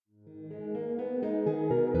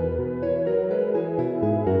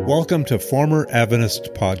Welcome to Former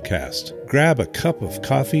Adventist Podcast. Grab a cup of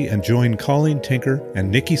coffee and join Colleen Tinker and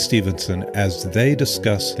Nikki Stevenson as they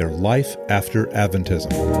discuss their life after Adventism.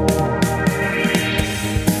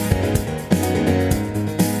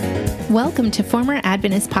 Welcome to Former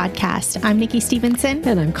Adventist Podcast. I'm Nikki Stevenson.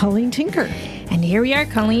 And I'm Colleen Tinker. And here we are,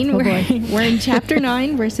 Colleen. We're in chapter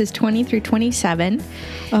 9, verses 20 through 27.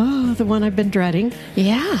 Oh, the one I've been dreading.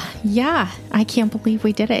 Yeah. I can't believe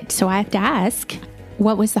we did it. So I have to ask,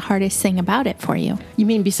 what was the hardest thing about it for you? You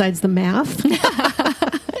mean besides the math?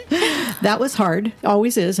 That was hard.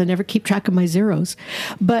 Always is. I never keep track of my zeros.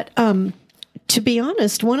 But to be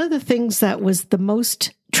honest, one of the things that was the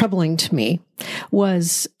most troubling to me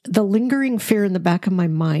was the lingering fear in the back of my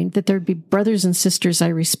mind that there'd be brothers and sisters I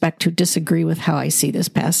respect who disagree with how I see this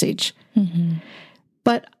passage. Mm-hmm.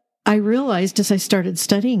 But I realized as I started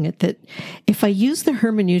studying it that if I use the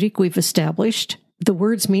hermeneutic we've established, the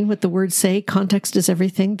words mean what the words say, context is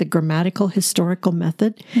everything, the grammatical, historical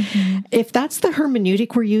method. Mm-hmm. If that's the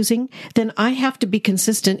hermeneutic we're using, then I have to be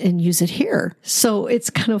consistent and use it here. So it's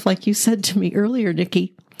kind of like you said to me earlier,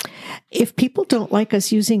 Nikki, if people don't like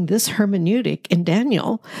us using this hermeneutic in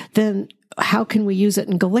Daniel, then how can we use it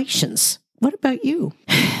in Galatians? What about you?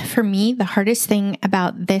 For me, the hardest thing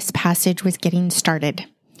about this passage was getting started.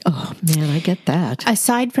 Oh, man, I get that.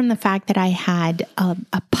 Aside from the fact that I had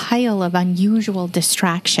a pile of unusual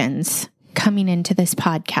distractions coming into this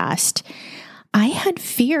podcast, I had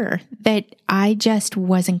fear that I just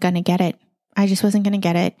wasn't going to get it. I just wasn't going to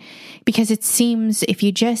get it because it seems if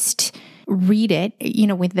you just read it,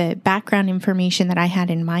 with the background information that I had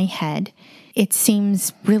in my head, it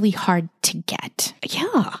seems really hard to get.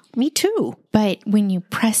 Yeah, me too. But when you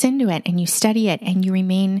press into it and you study it and you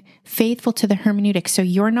remain faithful to the hermeneutic, so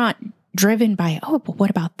you're not driven by, but what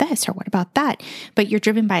about this or what about that? But you're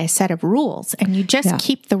driven by a set of rules and you just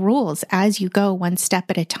keep the rules as you go one step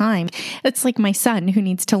at a time. It's like my son who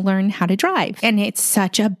needs to learn how to drive. And it's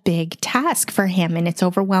such a big task for him and it's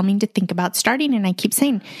overwhelming to think about starting. And I keep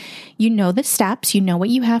saying, you know the steps, you know what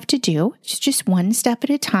you have to do. It's just one step at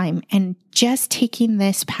a time and just taking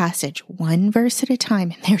this passage one verse at a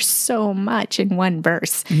time. And there's so much in one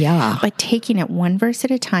verse. Yeah. But taking it one verse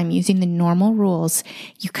at a time, using the normal rules,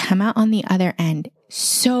 you come out on the other end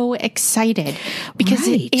so excited because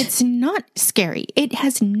it's not scary. It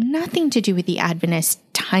has nothing to do with the Adventist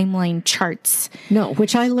timeline charts. No,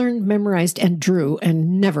 which I learned, memorized, and drew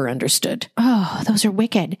and never understood. Oh, those are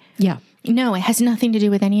wicked. Yeah. No, it has nothing to do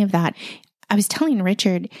with any of that. I was telling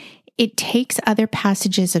Richard, it takes other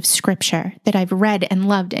passages of scripture that I've read and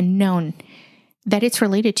loved and known that it's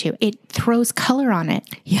related to. It throws color on it.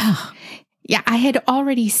 Yeah. Yeah, I had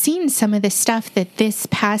already seen some of the stuff that this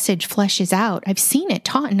passage fleshes out. I've seen it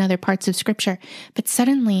taught in other parts of scripture, but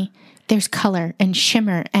suddenly there's color and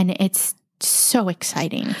shimmer and it's so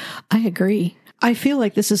exciting. I agree. I feel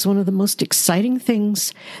like this is one of the most exciting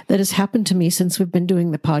things that has happened to me since we've been doing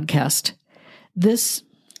the podcast. This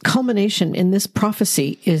culmination in this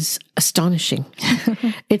prophecy is astonishing.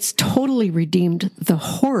 It's totally redeemed the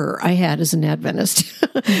horror I had as an Adventist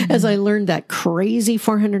as I learned that crazy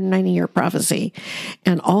 490-year prophecy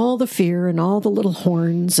and all the fear and all the little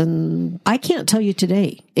horns. And I can't tell you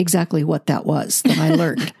today exactly what that was that I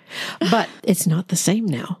learned, but it's not the same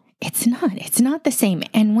now. It's not the same.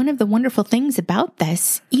 And one of the wonderful things about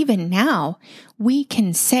this, even now, we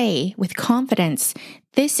can say with confidence,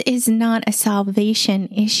 this is not a salvation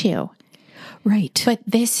issue. Right. But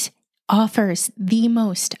this offers the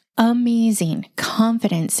most amazing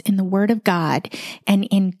confidence in the Word of God and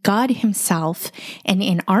in God Himself and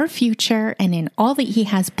in our future and in all that He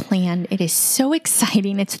has planned. It is so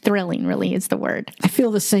exciting. It's thrilling, really, is the word. I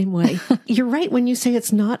feel the same way. You're right when you say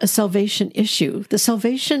it's not a salvation issue. The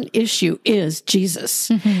salvation issue is Jesus,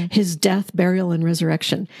 His death, burial, and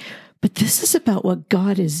resurrection. But this is about what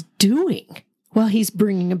God is doing while He's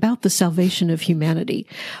bringing about the salvation of humanity.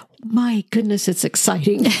 My goodness, it's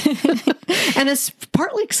exciting. And it's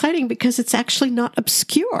partly exciting because it's actually not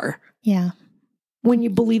obscure. Yeah. When you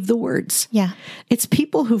believe the words. Yeah. It's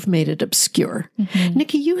people who've made it obscure. Mm-hmm.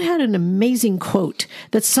 Nikki, you had an amazing quote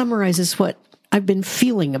that summarizes what I've been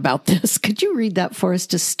feeling about this. Could you read that for us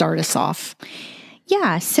to start us off?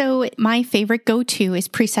 Yeah, so my favorite go-to is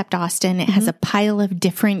Precept Austin. It has a pile of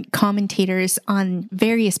different commentators on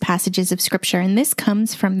various passages of Scripture, and this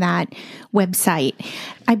comes from that website.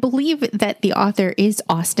 I believe that the author is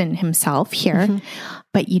Austin himself here,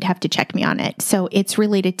 but you'd have to check me on it. So it's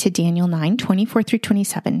related to Daniel 9, 24 through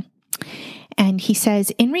 27. And he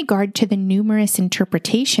says, in regard to the numerous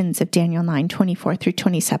interpretations of Daniel 9:24 through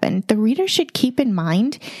 27, the reader should keep in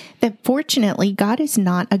mind that fortunately God is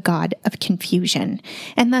not a God of confusion,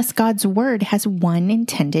 and thus God's word has one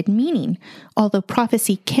intended meaning, although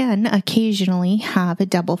prophecy can occasionally have a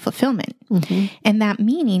double fulfillment. And that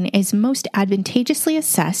meaning is most advantageously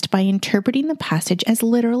assessed by interpreting the passage as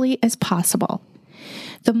literally as possible.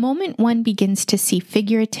 The moment one begins to see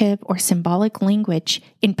figurative or symbolic language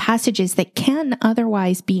in passages that can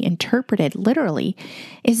otherwise be interpreted literally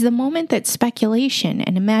is the moment that speculation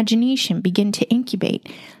and imagination begin to incubate,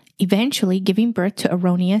 eventually giving birth to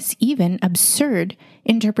erroneous, even absurd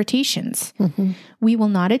interpretations. We will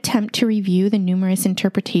not attempt to review the numerous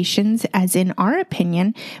interpretations, as in our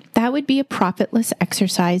opinion, that would be a profitless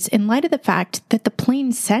exercise in light of the fact that the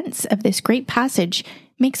plain sense of this great passage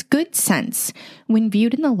makes good sense when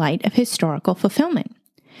viewed in the light of historical fulfillment.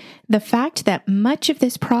 The fact that much of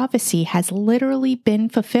this prophecy has literally been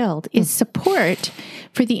fulfilled is support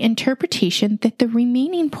for the interpretation that the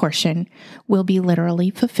remaining portion will be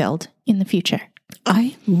literally fulfilled in the future.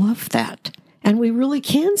 I love that. And we really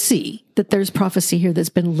can see that there's prophecy here that's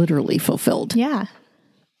been literally fulfilled. Yeah.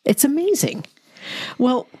 It's amazing.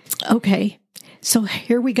 Well, okay. So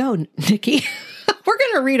here we go, Nikki. We're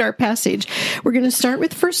going to read our passage. We're going to start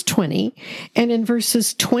with verse 20. And in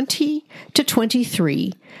verses 20 to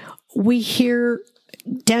 23, we hear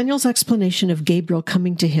Daniel's explanation of Gabriel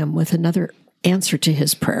coming to him with another answer to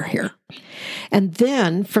his prayer here. And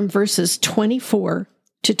then from verses 24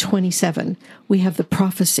 to 27, we have the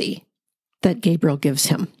prophecy that Gabriel gives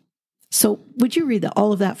him. So would you read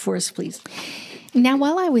all of that for us, please? Now,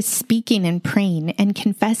 while I was speaking and praying and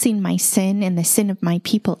confessing my sin and the sin of my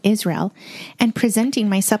people Israel, and presenting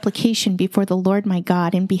my supplication before the Lord my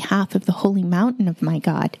God in behalf of the holy mountain of my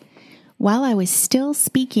God, while I was still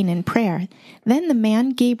speaking in prayer, then the man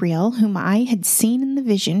Gabriel, whom I had seen in the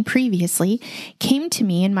vision previously, came to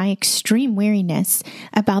me in my extreme weariness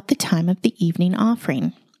about the time of the evening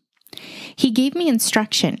offering. He gave me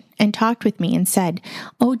instruction and talked with me and said,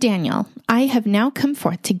 O Daniel, I have now come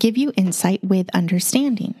forth to give you insight with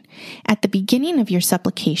understanding. At the beginning of your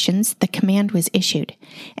supplications, the command was issued,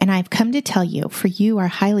 and I have come to tell you, for you are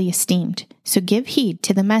highly esteemed. So give heed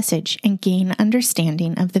to the message and gain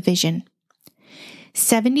understanding of the vision.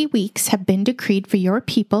 70 weeks have been decreed for your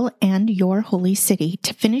people and your holy city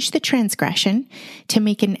to finish the transgression, to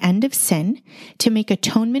make an end of sin, to make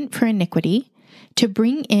atonement for iniquity, to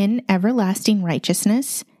bring in everlasting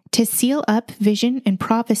righteousness, to seal up vision and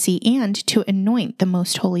prophecy, and to anoint the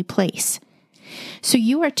most holy place. So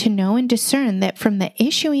you are to know and discern that from the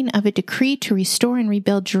issuing of a decree to restore and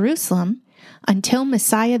rebuild Jerusalem until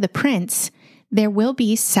Messiah the Prince, there will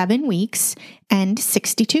be 7 weeks and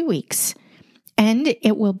 62 weeks. And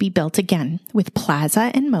it will be built again with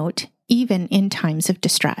plaza and moat, even in times of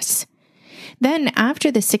distress. Then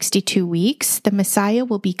after the 62 weeks, the Messiah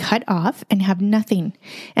will be cut off and have nothing,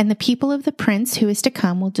 and the people of the prince who is to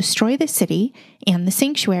come will destroy the city and the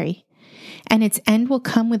sanctuary. And its end will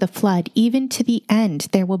come with a flood, even to the end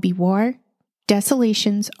there will be war,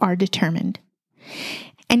 desolations are determined.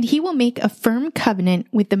 And he will make a firm covenant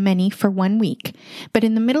with the many for 1 week, but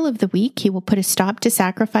in the middle of the week he will put a stop to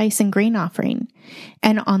sacrifice and grain offering.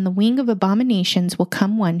 And on the wing of abominations will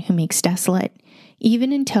come one who makes desolate,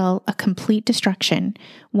 even until a complete destruction,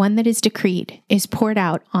 one that is decreed, is poured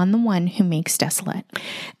out on the one who makes desolate.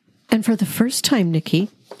 And for the first time, Nikki,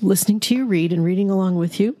 listening to you read and reading along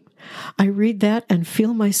with you, I read that and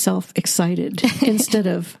feel myself excited instead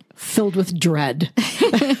of filled with dread.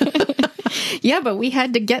 Yeah, but we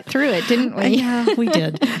had to get through it, didn't we? Yeah, we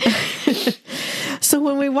did. So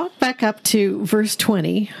when we walk back up to verse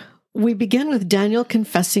 20, we begin with Daniel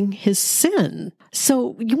confessing his sin.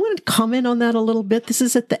 So you want to comment on that a little bit? This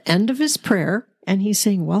is at the end of his prayer, and he's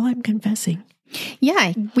saying, well, I'm confessing.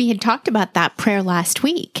 Yeah, we had talked about that prayer last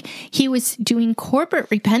week. He was doing corporate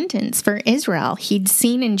repentance for Israel. He'd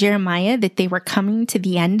seen in Jeremiah that they were coming to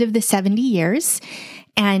the end of the 70 years,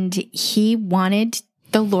 and he wanted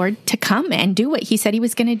the Lord to come and do what he said he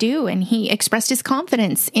was going to do. And he expressed his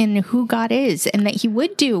confidence in who God is and that he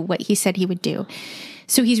would do what he said he would do.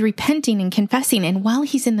 So he's repenting and confessing. And while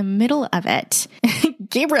he's in the middle of it,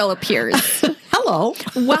 Gabriel appears. Hello.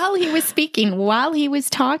 While he was speaking, while he was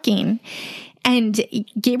talking. And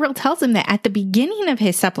Gabriel tells him that at the beginning of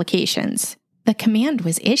his supplications, the command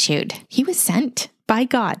was issued. He was sent by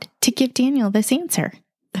God to give Daniel this answer.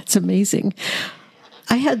 That's amazing.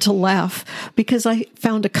 I had to laugh because I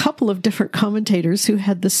found a couple of different commentators who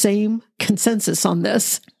had the same consensus on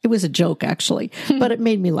this. It was a joke, actually, but it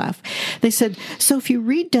made me laugh. They said, so if you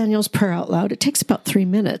read Daniel's prayer out loud, it takes about 3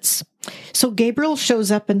 minutes. So Gabriel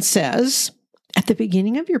shows up and says, at the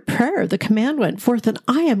beginning of your prayer, the command went forth, and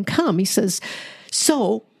I am come. He says,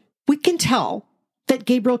 so we can tell that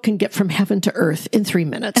Gabriel can get from heaven to earth in 3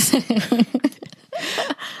 minutes.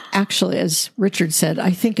 Actually, as Richard said,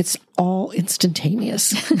 I think it's all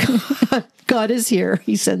instantaneous. God is here.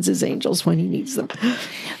 He sends his angels when he needs them.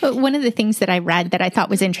 One of the things that I read that I thought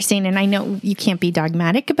was interesting, and I know you can't be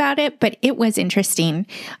dogmatic about it, but it was interesting.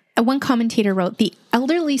 One commentator wrote, the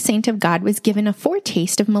elderly saint of God was given a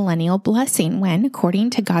foretaste of millennial blessing when, according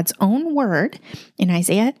to God's own word in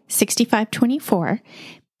Isaiah 65:24,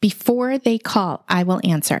 before they call, I will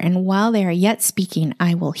answer, and while they are yet speaking,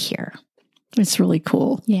 I will hear. It's really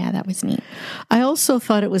cool. Yeah, that was neat. I also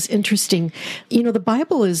thought it was interesting. You know, the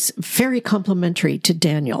Bible is very complimentary to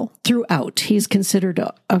Daniel throughout. He's considered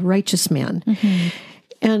a righteous man. Mm-hmm.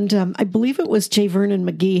 And I believe it was J. Vernon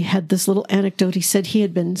McGee had this little anecdote. He said he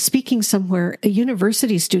had been speaking somewhere. A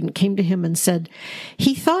university student came to him and said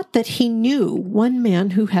he thought that he knew one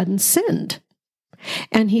man who hadn't sinned.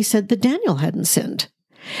 And he said that Daniel hadn't sinned.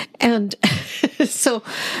 And so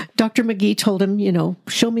Dr. McGee told him, you know,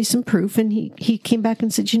 show me some proof. And he came back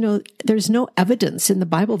and said, you know, there's no evidence in the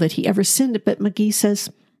Bible that he ever sinned. But McGee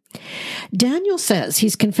says, Daniel says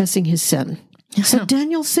he's confessing his sin. So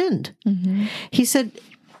Daniel sinned. Mm-hmm. He said,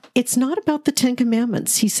 it's not about the 10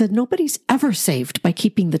 Commandments. He said, nobody's ever saved by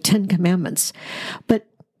keeping the 10 Commandments. But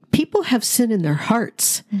people have sin in their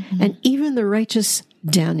hearts. Mm-hmm. And even the righteous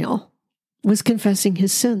Daniel was confessing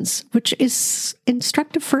his sins, which is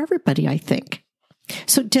instructive for everybody, I think.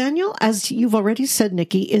 So Daniel, as you've already said,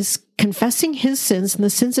 Nikki, is confessing his sins and the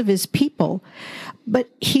sins of his people. But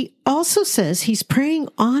he also says he's praying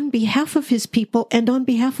on behalf of his people and on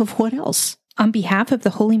behalf of what else? On behalf of the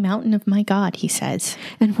holy mountain of my God, he says.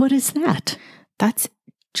 And what is that? That's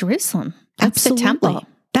Jerusalem. That's Absolutely. The temple.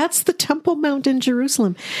 That's the Temple Mount in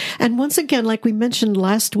Jerusalem. And once again, like we mentioned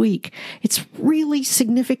last week, it's really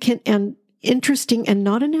significant and interesting and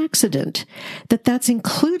not an accident that that's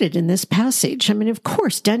included in this passage. I mean, of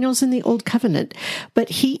course, Daniel's in the Old Covenant, but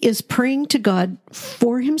he is praying to God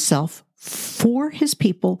for himself, for his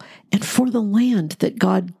people, and for the land that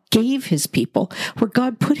God gave his people, where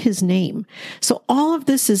God put his name. So all of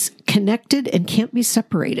this is connected and can't be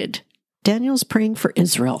separated. Daniel's praying for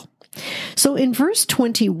Israel. So in verse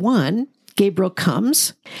 21, Gabriel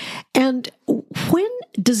comes. And when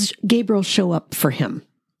does Gabriel show up for him?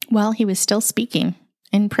 Well, he was still speaking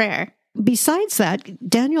in prayer. Besides that,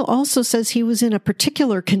 Daniel also says he was in a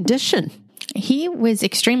particular condition. He was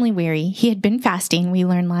extremely weary. He had been fasting. We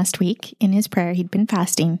learned last week in his prayer, he'd been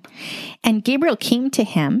fasting. And Gabriel came to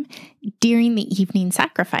him during the evening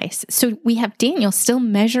sacrifice. So we have Daniel still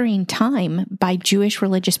measuring time by Jewish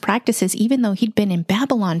religious practices, even though he'd been in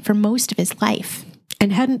Babylon for most of his life.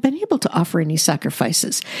 And hadn't been able to offer any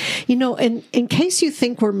sacrifices. You know, and in case you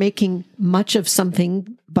think we're making much of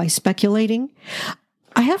something by speculating,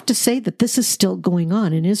 I have to say that this is still going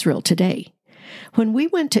on in Israel today. When we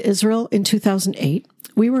went to Israel in 2008,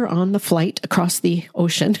 we were on the flight across the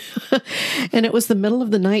ocean, and it was the middle of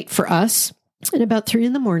the night for us. And about 3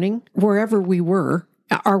 a.m, wherever we were,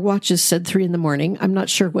 our watches said 3 a.m. I'm not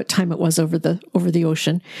sure what time it was over the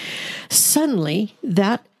ocean. Suddenly,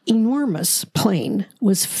 that enormous plane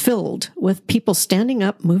was filled with people standing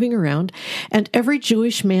up, moving around, and every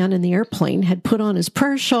Jewish man in the airplane had put on his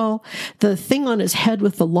prayer shawl, the thing on his head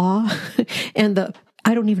with the law, and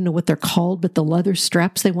I don't even know what they're called, but the leather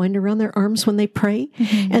straps they wind around their arms when they pray.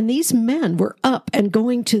 Mm-hmm. And these men were up and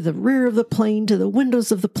going to the rear of the plane, to the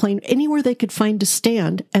windows of the plane, anywhere they could find to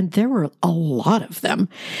stand. And there were a lot of them.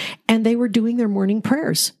 And they were doing their morning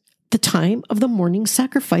prayers, the time of the morning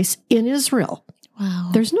sacrifice in Israel. Wow.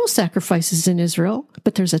 There's no sacrifices in Israel,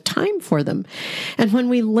 but there's a time for them. And when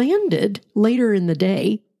we landed later in the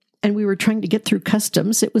day, and we were trying to get through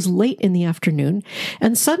customs, it was late in the afternoon,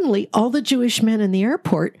 and suddenly all the Jewish men in the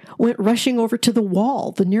airport went rushing over to the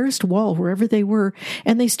wall, the nearest wall, wherever they were,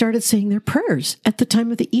 and they started saying their prayers at the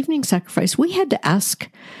time of the evening sacrifice. We had to ask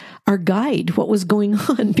our guide what was going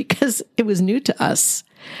on because it was new to us.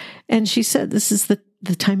 And she said, this is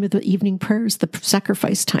the time of the evening prayers, the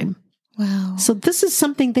sacrifice time. Wow. So this is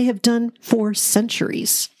something they have done for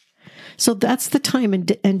centuries. So that's the time,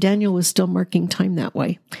 and Daniel was still marking time that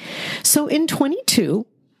way. So in 22,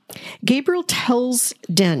 Gabriel tells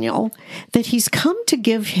Daniel that he's come to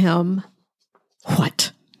give him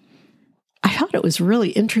what? I thought it was really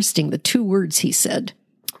interesting, the 2 words he said.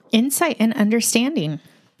 Insight and understanding.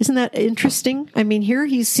 Isn't that interesting? I mean, here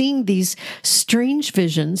he's seeing these strange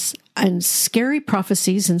visions and scary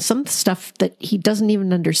prophecies and some stuff that he doesn't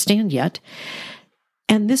even understand yet.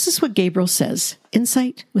 And this is what Gabriel says,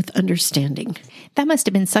 insight with understanding. That must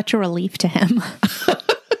have been such a relief to him.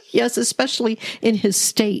 Yes, especially in his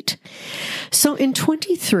state. So in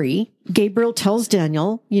 23, Gabriel tells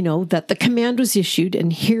Daniel, that the command was issued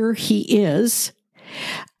and here he is.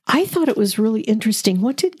 I thought it was really interesting.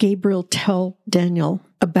 What did Gabriel tell Daniel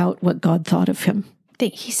about what God thought of him?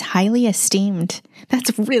 That he's highly esteemed.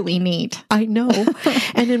 That's really neat. I know.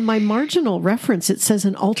 And in my marginal reference, it says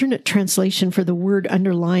an alternate translation for the word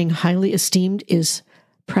underlying highly esteemed is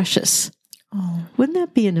precious. Oh. Wouldn't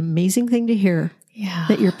that be an amazing thing to hear? Yeah.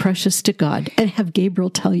 That you're precious to God, and have Gabriel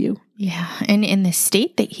tell you. Yeah. And in the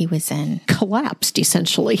state that he was in. Collapsed,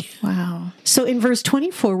 essentially. Wow. So in verse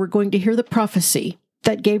 24, we're going to hear the prophecy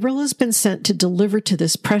that Gabriel has been sent to deliver to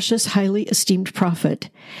this precious, highly esteemed prophet.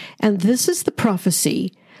 And this is the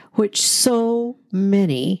prophecy which so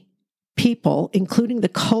many people, including the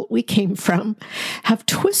cult we came from, have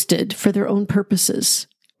twisted for their own purposes.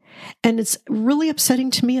 And it's really upsetting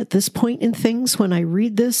to me at this point in things when I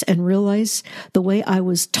read this and realize the way I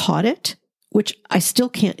was taught it, which I still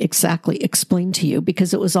can't exactly explain to you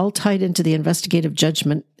because it was all tied into the investigative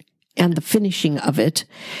judgment and the finishing of it.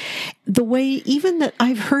 The way even that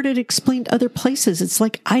I've heard it explained other places, it's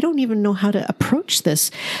like, I don't even know how to approach this.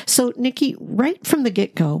 So Nikki, right from the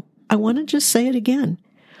get-go, I want to just say it again.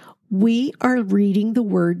 We are reading the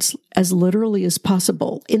words as literally as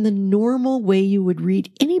possible in the normal way you would read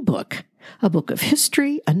any book, a book of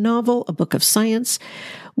history, a novel, a book of science.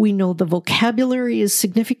 We know the vocabulary is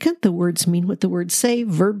significant. The words mean what the words say.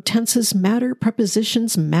 Verb tenses matter.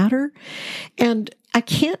 Prepositions matter. And I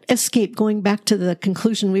can't escape going back to the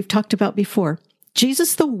conclusion we've talked about before.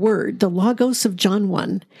 Jesus, the Word, the Logos of John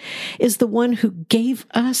 1, is the one who gave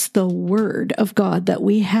us the Word of God that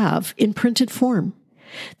we have in printed form.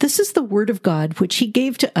 This is the Word of God which he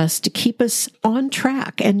gave to us to keep us on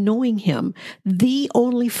track and knowing him, the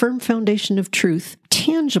only firm foundation of truth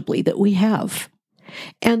tangibly that we have.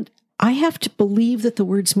 And I have to believe that the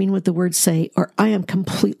words mean what the words say, or I am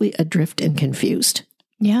completely adrift and confused.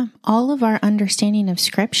 Yeah, all of our understanding of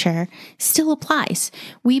Scripture still applies.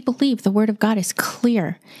 We believe the Word of God is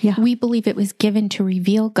clear. Yeah. We believe it was given to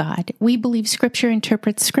reveal God. We believe Scripture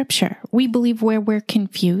interprets Scripture. We believe where we're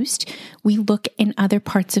confused, we look in other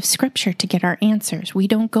parts of Scripture to get our answers. We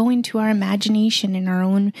don't go into our imagination and our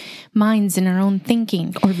own minds and our own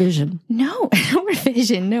thinking. Or vision. No, or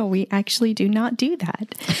vision. No, we actually do not do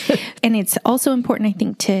that. And it's also important, I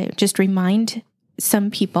think, to just remind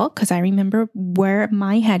some people, because I remember where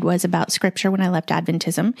my head was about Scripture when I left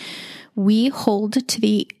Adventism. We hold to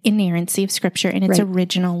the inerrancy of Scripture in its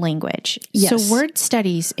original language. Yes. So word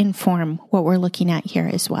studies inform what we're looking at here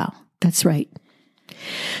as well. That's right.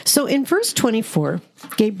 So in verse 24,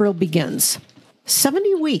 Gabriel begins,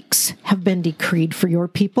 70 weeks have been decreed for your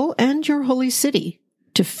people and your holy city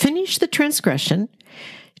to finish the transgression,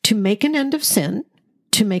 to make an end of sin,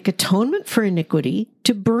 to make atonement for iniquity,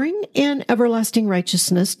 to bring in everlasting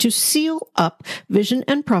righteousness, to seal up vision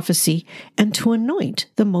and prophecy, and to anoint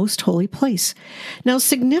the most holy place. Now,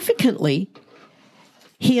 significantly,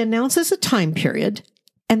 he announces a time period,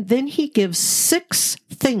 and then he gives 6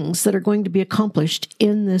 things that are going to be accomplished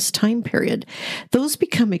in this time period. Those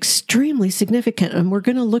become extremely significant, and we're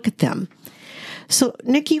going to look at them. So,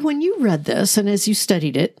 Nikki, when you read this, and as you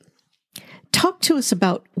studied it, talk to us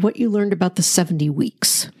about what you learned about the 70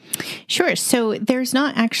 weeks. Sure. So there's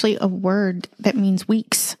not actually a word that means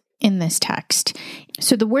weeks in this text.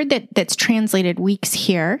 So the word that's translated weeks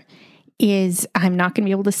here is, I'm not going to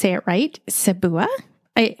be able to say it right, Sebua.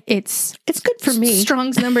 It's good for me.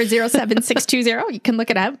 Strong's number 07620. You can look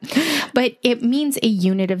it up. But it means a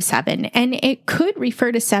unit of 7. And it could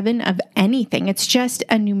refer to 7 of anything. It's just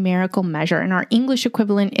a numerical measure. And our English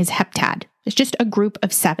equivalent is heptad. It's just a group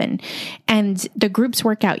of 7. And the groups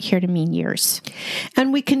work out here to mean years.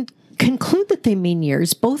 And we can conclude that they mean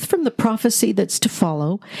years, both from the prophecy that's to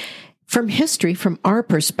follow, from history, from our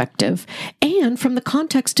perspective, and from the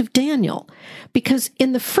context of Daniel. Because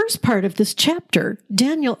in the first part of this chapter,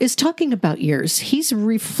 Daniel is talking about years. He's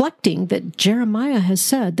reflecting that Jeremiah has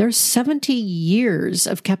said there's 70 years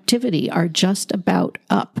of captivity are just about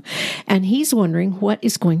up. And he's wondering what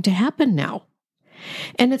is going to happen now.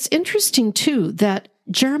 And it's interesting, too, that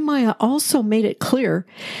Jeremiah also made it clear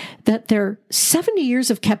that their 70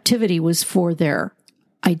 years of captivity was for their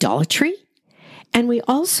idolatry. And we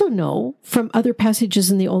also know from other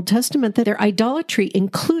passages in the Old Testament that their idolatry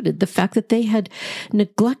included the fact that they had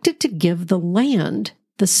neglected to give the land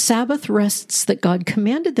the Sabbath rests that God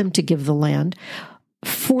commanded them to give the land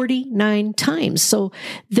 49 times. So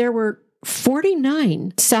there were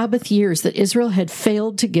 49 Sabbath years that Israel had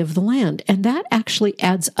failed to give the land, and that actually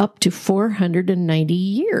adds up to 490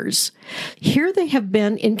 years. Here they have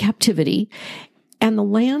been in captivity, and the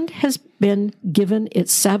land has been given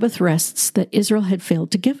its Sabbath rests that Israel had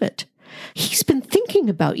failed to give it. He's been thinking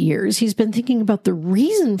about years. He's been thinking about the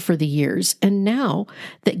reason for the years. And now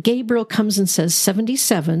that Gabriel comes and says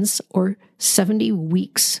 77s, or 70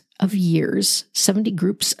 weeks of years, 70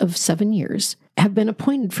 groups of 7 years, have been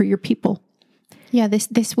appointed for your people. Yeah,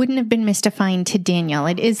 this wouldn't have been mystifying to Daniel.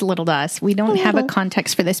 It is little to us. We don't have a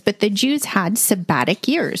context for this, but the Jews had sabbatic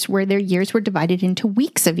years where their years were divided into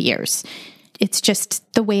weeks of years. It's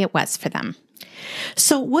just the way it was for them.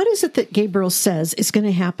 So what is it that Gabriel says is going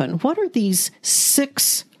to happen? What are these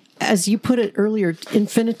 6, as you put it earlier,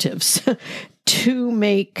 infinitives, to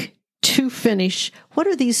make, to finish? What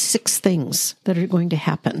are these 6 things that are going to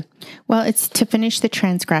happen? Well, it's to finish the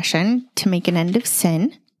transgression, to make an end of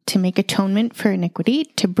sin, to make atonement for iniquity,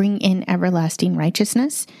 to bring in everlasting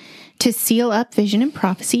righteousness, to seal up vision and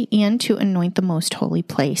prophecy, and to anoint the most holy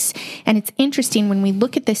place. And it's interesting when we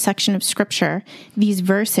look at this section of scripture, these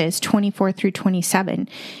verses 24 through 27,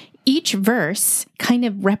 each verse kind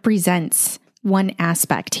of represents one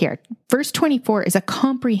aspect here. Verse 24 is a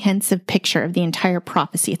comprehensive picture of the entire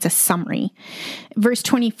prophecy. It's a summary. Verse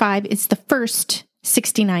 25 is the first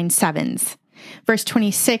 69 sevens. Verse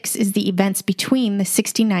 26 is the events between the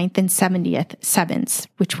 69th and 70th sevens,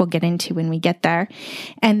 which we'll get into when we get there.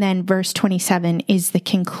 And then verse 27 is the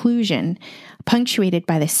conclusion, punctuated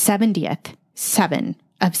by the 70th seven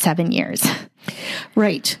of 7 years.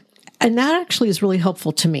 Right. And that actually is really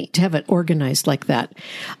helpful to me to have it organized like that.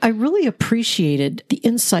 I really appreciated the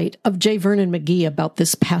insight of J. Vernon McGee about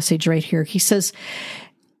this passage right here. He says,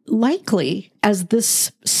 likely, as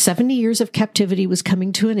this 70 years of captivity was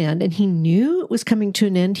coming to an end, and he knew it was coming to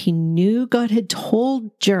an end, he knew God had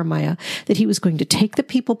told Jeremiah that he was going to take the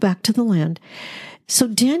people back to the land. So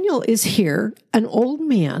Daniel is here, an old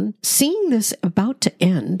man, seeing this about to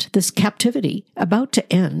end, this captivity about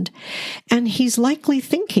to end, and he's likely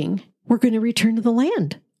thinking, we're going to return to the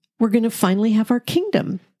land. We're going to finally have our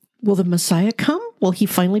kingdom. Will the Messiah come? Will he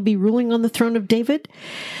finally be ruling on the throne of David?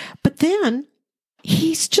 But then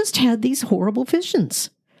he's just had these horrible visions.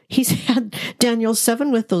 He's had Daniel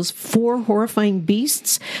 7 with those 4 horrifying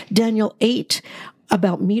beasts, Daniel 8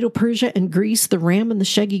 about Medo-Persia and Greece, the ram and the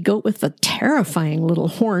shaggy goat with the terrifying little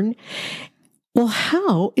horn. Well,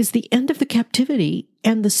 how is the end of the captivity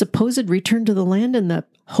and the supposed return to the land and the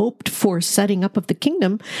hoped-for setting up of the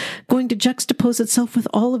kingdom going to juxtapose itself with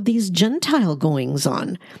all of these Gentile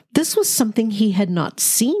goings-on? This was something he had not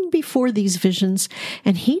seen before these visions,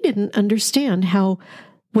 and he didn't understand how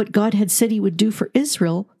what God had said he would do for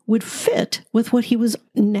Israel would fit with what he was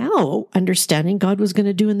now understanding God was going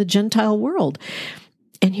to do in the Gentile world.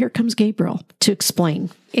 And here comes Gabriel to explain.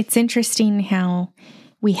 It's interesting how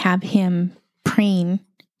we have him praying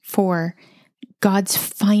for God's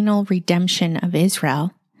final redemption of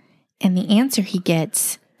Israel, and the answer he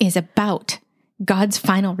gets is about God's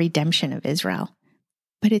final redemption of Israel.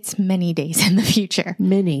 But it's many days in the future.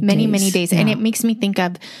 Many days. Yeah. And it makes me think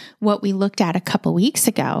of what we looked at a couple weeks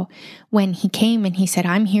ago when he came and he said,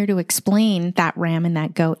 I'm here to explain that ram and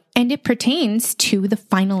that goat. And it pertains to the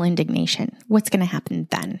final indignation. What's going to happen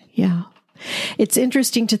then? Yeah. It's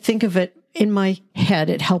interesting to think of it in my head.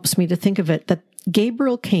 It helps me to think of it that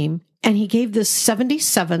Gabriel came and he gave this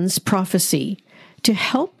 77s prophecy to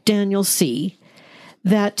help Daniel see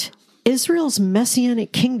that Israel's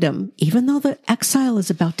messianic kingdom, even though the exile is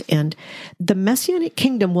about to end, the messianic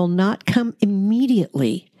kingdom will not come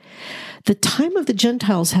immediately. The time of the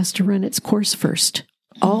Gentiles has to run its course first.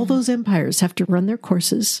 All those empires have to run their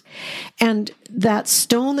courses. And that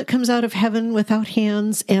stone that comes out of heaven without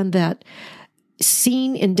hands, and that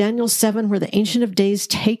scene in Daniel 7 where the Ancient of Days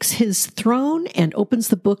takes his throne and opens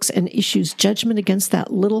the books and issues judgment against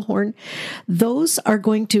that little horn, those are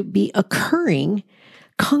going to be occurring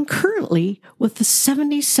concurrently with the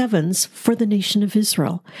 77s for the nation of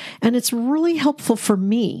Israel. And it's really helpful for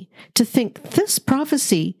me to think this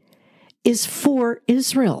prophecy is for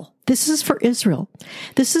Israel. This is for Israel.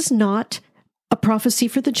 This is not a prophecy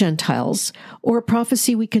for the Gentiles or a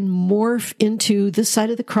prophecy we can morph into this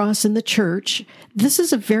side of the cross in the church. This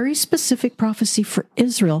is a very specific prophecy for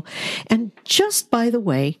Israel. And just by the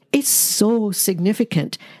way, it's so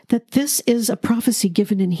significant that this is a prophecy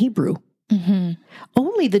given in Hebrew. Mm-hmm.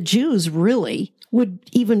 Only the Jews really would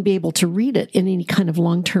even be able to read it in any kind of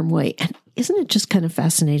long-term way. And isn't it just kind of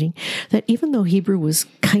fascinating that even though Hebrew was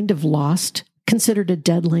kind of lost, considered a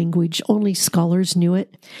dead language, only scholars knew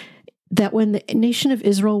it, that when the nation of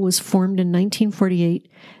Israel was formed in 1948,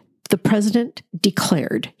 the president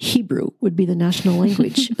declared Hebrew would be the national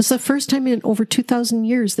language. It was the first time in over 2,000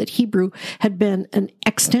 years that Hebrew had been an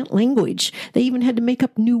extant language. They even had to make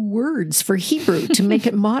up new words for Hebrew to make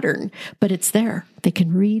it modern, but it's there. They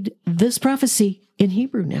can read this prophecy in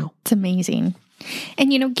Hebrew now. It's amazing.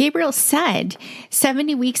 And Gabriel said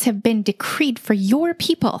 70 weeks have been decreed for your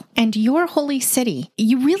people and your holy city.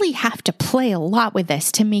 You really have to play a lot with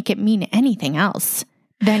this to make it mean anything else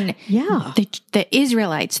than the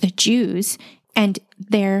Israelites, the Jews, and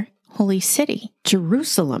their holy city.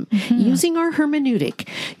 Jerusalem. Using our hermeneutic,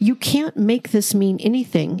 you can't make this mean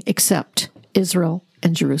anything except Israel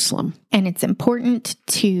and Jerusalem. And it's important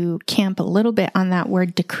to camp a little bit on that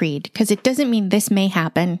word decreed, because it doesn't mean this may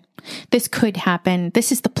happen, this could happen,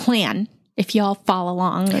 this is the plan. If y'all follow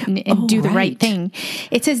along and do the right thing.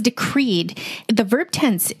 It says decreed. The verb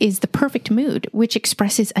tense is the perfect mood, which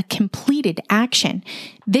expresses a completed action.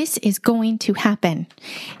 This is going to happen.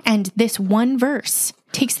 And this one verse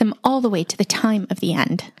takes them all the way to the time of the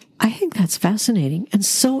end. I think that's fascinating and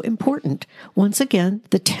so important. Once again,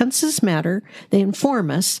 the tenses matter. They inform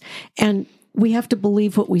us, and we have to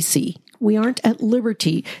believe what we see. We aren't at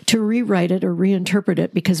liberty to rewrite it or reinterpret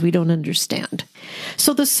it because we don't understand.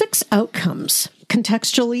 So the 6 outcomes,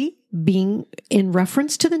 contextually being in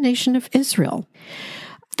reference to the nation of Israel.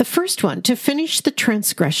 The first one, to finish the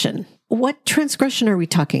transgression. What transgression are we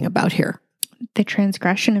talking about here? The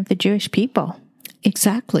transgression of the Jewish people.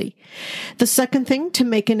 Exactly. The second thing, to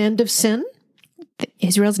make an end of sin.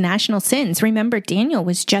 Israel's national sins. Remember, Daniel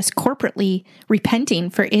was just corporately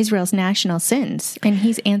repenting for Israel's national sins, and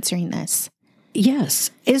he's answering this.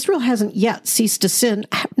 Yes, Israel hasn't yet ceased to sin,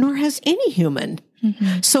 nor has any human.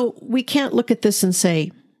 So we can't look at this and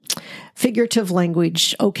say, figurative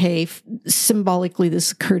language, okay, symbolically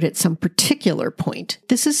this occurred at some particular point.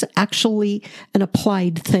 This is actually an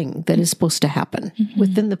applied thing that is supposed to happen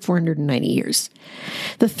within the 490 years.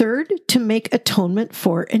 The third, to make atonement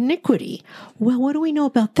for iniquity. Well, what do we know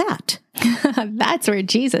about that? That's where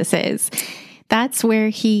Jesus is. That's where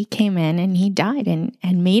he came in and he died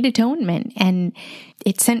and made atonement. And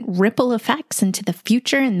it sent ripple effects into the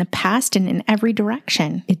future and the past and in every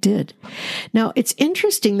direction. It did. Now, it's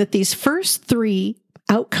interesting that these first 3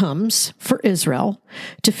 outcomes for Israel,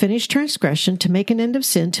 to finish transgression, to make an end of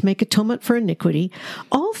sin, to make atonement for iniquity,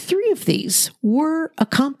 all 3 of these were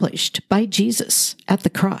accomplished by Jesus at the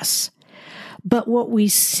cross. But what we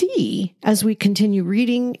see as we continue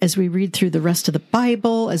reading, as we read through the rest of the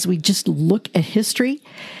Bible, as we just look at history,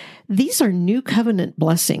 these are new covenant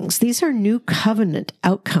blessings. These are new covenant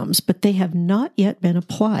outcomes, but they have not yet been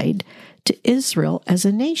applied to Israel as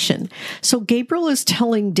a nation. So Gabriel is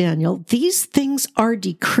telling Daniel, these things are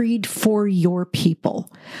decreed for your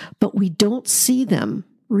people, but we don't see them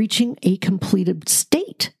reaching a completed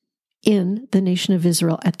state in the nation of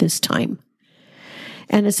Israel at this time.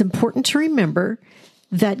 And it's important to remember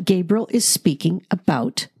that Gabriel is speaking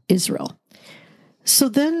about Israel. So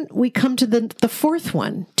then we come to the fourth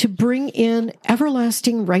one, to bring in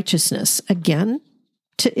everlasting righteousness, again,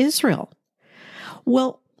 to Israel.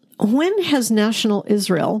 Well, when has national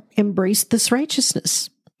Israel embraced this righteousness?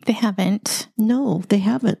 They haven't. No, they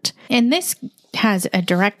haven't. And this has a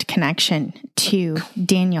direct connection to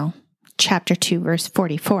Daniel chapter 2, verse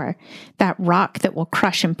 44, that rock that will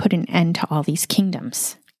crush and put an end to all these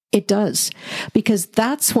kingdoms. It does, because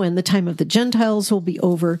that's when the time of the Gentiles will be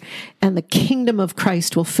over and the kingdom of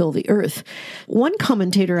Christ will fill the earth. One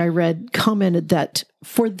commentator I read commented that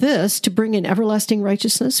for this to bring in everlasting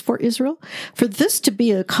righteousness for Israel, for this to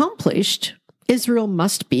be accomplished, Israel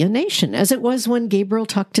must be a nation, as it was when Gabriel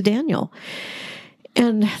talked to Daniel.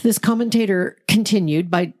 And this commentator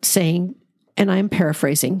continued by saying, and I am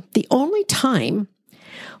paraphrasing, the only time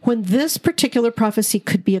when this particular prophecy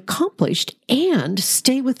could be accomplished and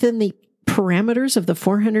stay within the parameters of the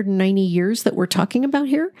 490 years that we're talking about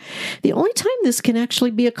here, the only time this can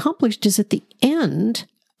actually be accomplished is at the end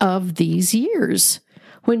of these years,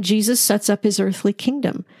 when Jesus sets up his earthly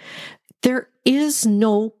kingdom. There is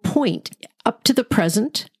no point up to the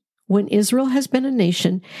present when Israel has been a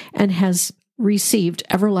nation and has received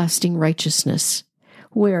everlasting righteousness,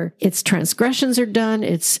 where its transgressions are done,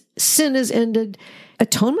 its sin is ended,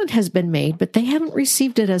 atonement has been made, but they haven't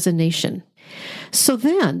received it as a nation. So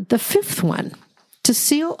then, the fifth one, to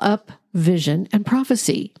seal up vision and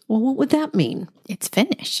prophecy. Well, what would that mean? It's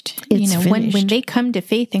finished. It's finished. When they come to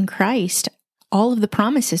faith in Christ, all of the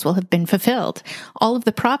promises will have been fulfilled. All of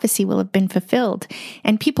the prophecy will have been fulfilled.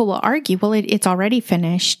 And people will argue, well, it's already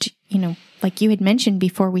finished. Like you had mentioned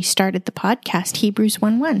before we started the podcast, Hebrews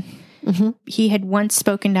 1:1. He had once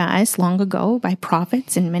spoken to us long ago by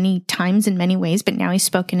prophets in many times in many ways, but now he's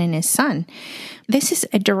spoken in his Son. This is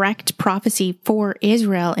a direct prophecy for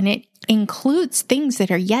Israel, and it includes things that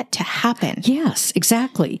are yet to happen. Yes,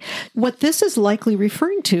 exactly. What this is likely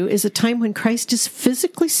referring to is a time when Christ is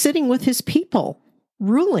physically sitting with his people,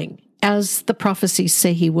 ruling, as the prophecies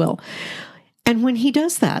say he will. And when he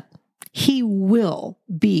does that, he will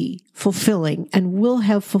be fulfilling and will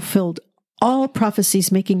have fulfilled all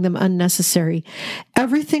prophecies, making them unnecessary.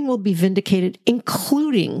 Everything will be vindicated,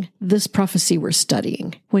 including this prophecy we're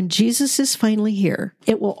studying. When Jesus is finally here,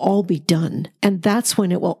 it will all be done. And that's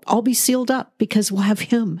when it will all be sealed up, because we'll have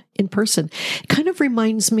him in person. It kind of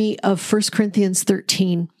reminds me of 1 Corinthians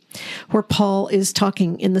 13, where Paul is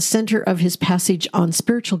talking in the center of his passage on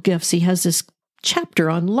spiritual gifts. He has this chapter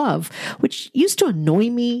on love, which used to annoy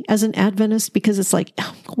me as an Adventist because it's like,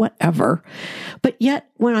 whatever. But yet,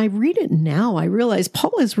 when I read it now, I realize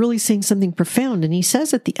Paul is really saying something profound. And he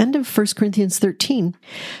says at the end of 1 Corinthians 13,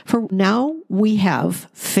 for now we have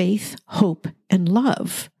faith, hope, and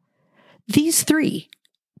love. These three.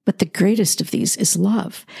 But the greatest of these is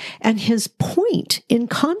love. And his point in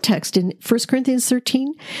context in 1 Corinthians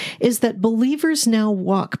 13 is that believers now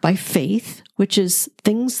walk by faith, which is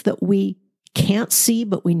things that we can't see,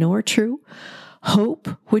 but we know are true. Hope,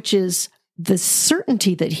 which is the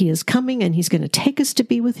certainty that he is coming and he's going to take us to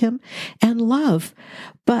be with him. And love.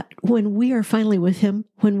 But when we are finally with him,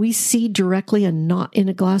 when we see directly and not in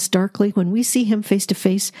a glass darkly, when we see him face to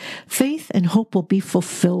face, faith and hope will be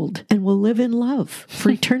fulfilled and we'll live in love for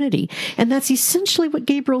eternity. And that's essentially what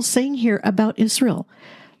Gabriel's saying here about Israel.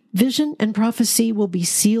 Vision and prophecy will be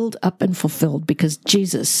sealed up and fulfilled because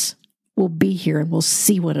Jesus will be here and we'll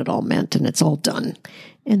see what it all meant, and it's all done.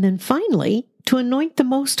 And then finally, to anoint the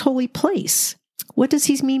most holy place. What does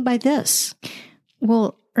he mean by this?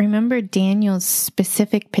 Well, remember Daniel's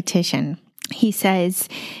specific petition. He says,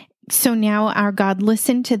 so now our God,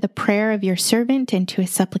 listen to the prayer of your servant and to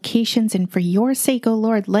his supplications, and for your sake, O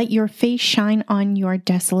Lord, let your face shine on your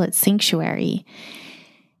desolate sanctuary.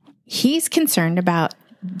 He's concerned about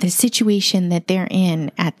the situation that they're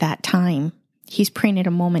in at that time. He's praying at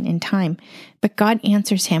a moment in time, but God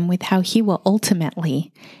answers him with how he will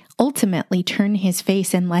ultimately turn his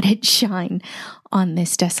face and let it shine on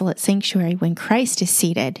this desolate sanctuary when Christ is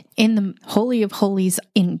seated in the Holy of Holies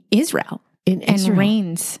in Israel. And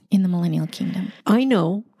reigns in the millennial kingdom. I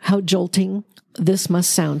know how jolting this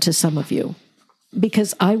must sound to some of you,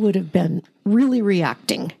 because I would have been really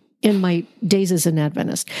reacting in my days as an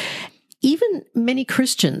Adventist. Even many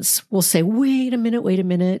Christians will say, wait a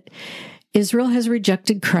minute. Israel has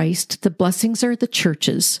rejected Christ. The blessings are the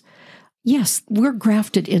church's. Yes, we're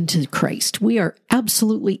grafted into Christ. We are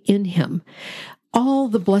absolutely in him. All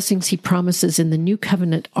the blessings he promises in the new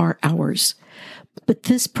covenant are ours. But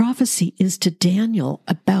this prophecy is to Daniel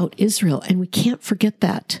about Israel, and we can't forget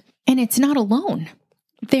that. And it's not alone.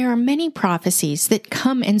 There are many prophecies that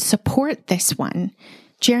come and support this one.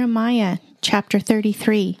 Jeremiah chapter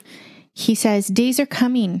 33. He says, days are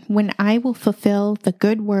coming when I will fulfill the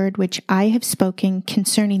good word which I have spoken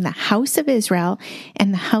concerning the house of Israel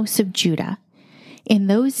and the house of Judah. In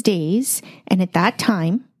those days, and at that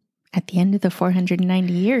time, at the end of the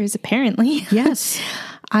 490 years, apparently, yes,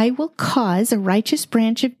 I will cause a righteous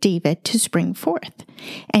branch of David to spring forth,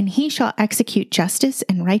 and he shall execute justice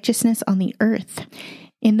and righteousness on the earth.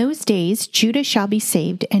 In those days, Judah shall be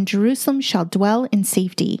saved, and Jerusalem shall dwell in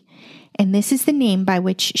safety. And this is the name by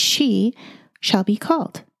which she shall be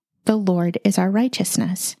called. The Lord is our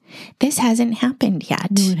righteousness. This hasn't happened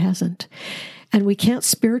yet. No, it hasn't. And we can't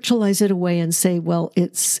spiritualize it away and say, well,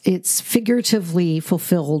 it's figuratively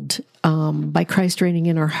fulfilled by Christ reigning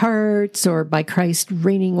in our hearts or by Christ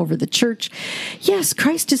reigning over the church. Yes,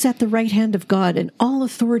 Christ is at the right hand of God and all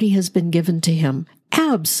authority has been given to him.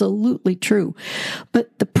 Absolutely true.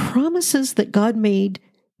 But the promises that God made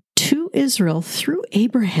to Israel through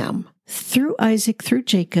Abraham, through Isaac, through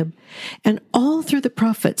Jacob, and all through the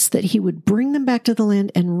prophets, that he would bring them back to the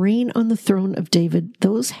land and reign on the throne of David,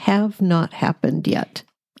 those have not happened yet.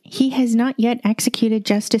 He has not yet executed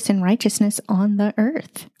justice and righteousness on the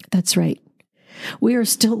earth. That's right. We are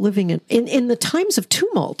still living in the times of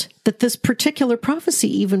tumult that this particular prophecy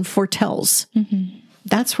even foretells. Mm-hmm.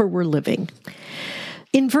 That's where we're living.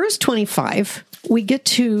 In verse 25, we get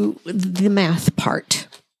to the math part.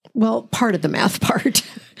 Well, part of the math part.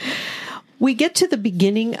 We get to the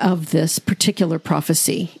beginning of this particular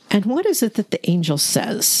prophecy. And what is it that the angel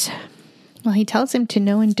says? Well, he tells him to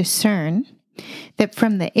know and discern that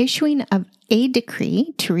from the issuing of a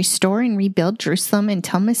decree to restore and rebuild Jerusalem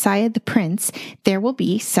until Messiah the Prince, there will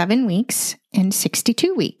be 7 weeks and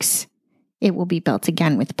 62 weeks. it will be built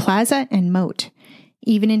again with plaza and moat,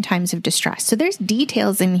 even in times of distress. So there's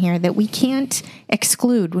details in here that we can't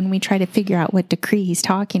exclude when we try to figure out what decree he's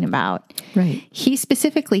talking about. Right. He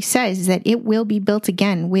specifically says that it will be built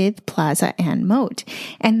again with plaza and moat.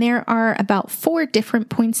 And there are about 4 different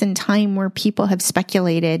points in time where people have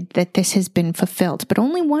speculated that this has been fulfilled, but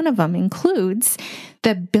only one of them includes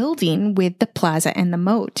the building with the plaza and the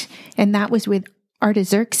moat. And that was with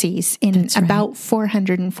Artaxerxes in about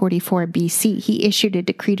 444 BC. He issued a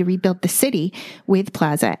decree to rebuild the city with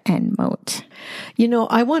plaza and moat. You know,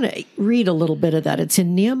 I want to read a little bit of that. It's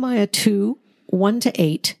in Nehemiah 2,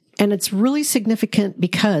 1-8, and it's really significant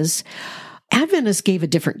because Adventists gave a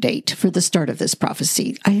different date for the start of this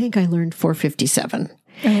prophecy. I think I learned 457.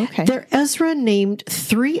 Oh, okay. There, Ezra named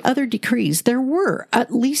 3 other decrees. There were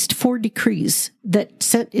at least 4 decrees that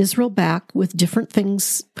sent Israel back with different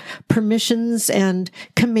things, permissions and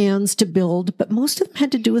commands to build, but most of them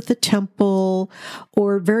had to do with the temple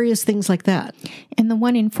or various things like that. And the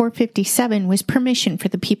one in 457 was permission for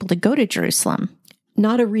the people to go to Jerusalem.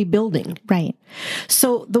 Not a rebuilding. Right.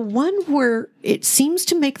 So the one where it seems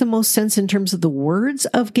to make the most sense in terms of the words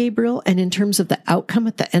of Gabriel and in terms of the outcome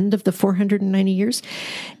at the end of the 490 years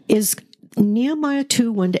is Nehemiah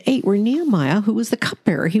 2, 1-8, where Nehemiah, who was the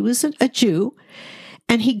cupbearer, he was a Jew,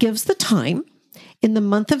 and he gives the time in the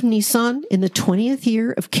month of Nisan, in the 20th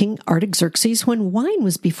year of King Artaxerxes, when wine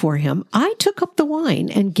was before him, I took up the wine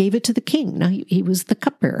and gave it to the king. Now, he was the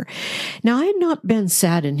cupbearer. Now, I had not been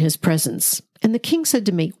sad in his presence. And the king said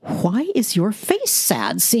to me, "Why is your face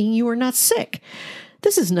sad, seeing you are not sick?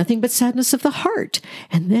 This is nothing but sadness of the heart."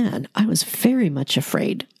 And then I was very much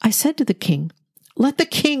afraid. I said to the king, "Let the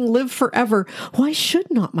king live forever. Why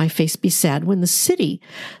should not my face be sad when the city,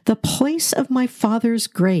 the place of my father's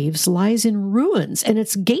graves, lies in ruins and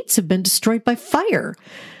its gates have been destroyed by fire?"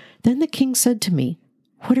 Then the king said to me,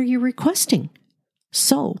 "What are you requesting?"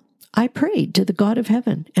 So I prayed to the God of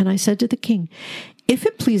heaven, and I said to the king, "If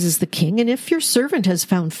it pleases the king, and if your servant has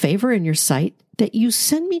found favor in your sight, that you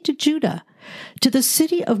send me to Judah, to the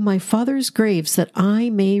city of my father's graves, that I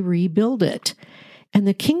may rebuild it." And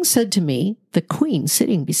the king said to me, the queen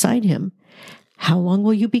sitting beside him, "How long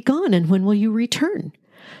will you be gone, and when will you return?"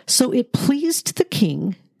 So it pleased the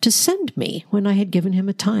king to send me when I had given him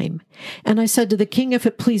a time. And I said to the king, "If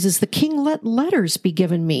it pleases the king, let letters be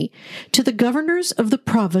given me to the governors of the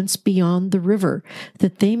province beyond the river,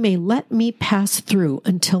 that they may let me pass through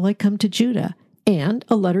until I come to Judah. And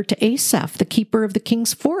a letter to Asaph, the keeper of the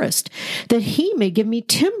king's forest, that he may give me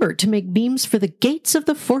timber to make beams for the gates of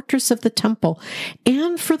the fortress of the temple,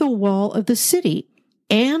 and for the wall of the city,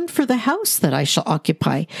 and for the house that I shall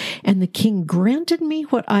occupy." And the king granted me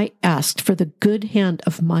what I asked, for the good hand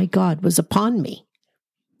of my God was upon me.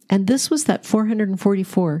 And this was that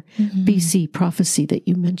 444 BC prophecy that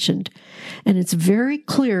you mentioned. And it's very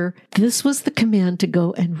clear this was the command to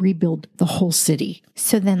go and rebuild the whole city.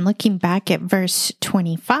 So then looking back at verse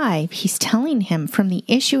 25, he's telling him, from the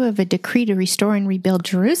issue of a decree to restore and rebuild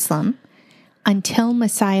Jerusalem until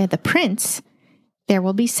Messiah the Prince, there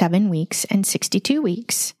will be 7 weeks and 62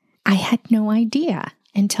 weeks. I had no idea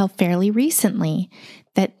until fairly recently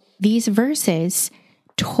that these verses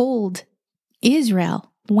told Israel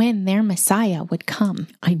when their Messiah would come.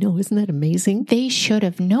 I know, isn't that amazing? They should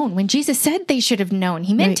have known. When Jesus said they should have known,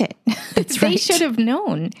 he meant it. That's They right. should have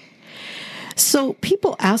known. So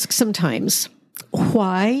people ask sometimes,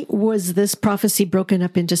 why was this prophecy broken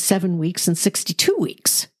up into 7 weeks and 62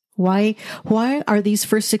 weeks? Why are these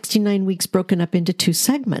first 69 weeks broken up into 2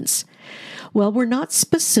 segments? Well, we're not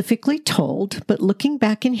specifically told, but looking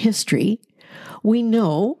back in history, we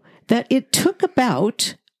know that it took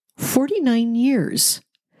about 49 years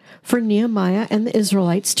for Nehemiah and the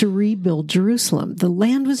Israelites to rebuild Jerusalem. The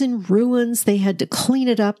land was in ruins. They had to clean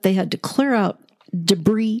it up. They had to clear out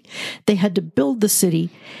debris. They had to build the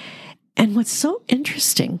city. And what's so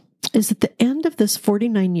interesting is at the end of this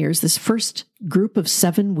 49 years, this first group of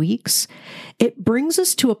 7 weeks, it brings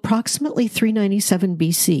us to approximately 397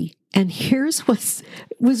 BC. And here's what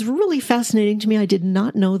was really fascinating to me. I did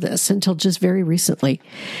not know this until just very recently.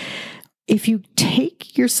 If you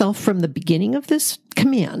take yourself from the beginning of this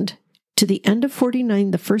command to the end of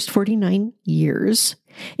 49, the first 49 years,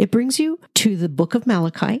 it brings you to the book of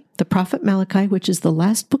Malachi, the prophet Malachi, which is the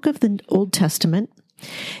last book of the Old Testament.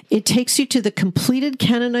 It takes you to the completed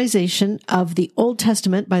canonization of the Old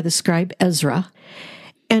Testament by the scribe Ezra,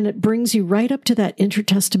 and it brings you right up to that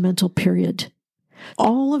intertestamental period.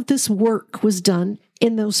 All of this work was done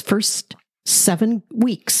in those first 7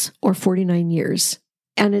 weeks or 49 years.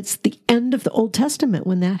 And it's the end of the Old Testament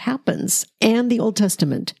when that happens, and the Old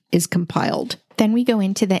Testament is compiled. Then we go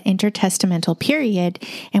into the intertestamental period,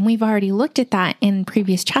 and we've already looked at that in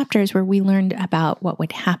previous chapters where we learned about what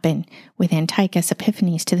would happen with Antiochus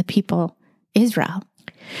Epiphanes to the people Israel.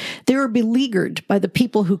 They were beleaguered by the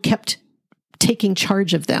people who kept taking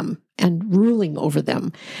charge of them and ruling over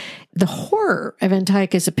them. The horror of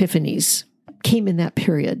Antiochus Epiphanes came in that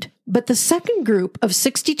period. But the second group of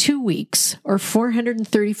 62 weeks, or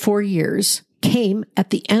 434 years, came at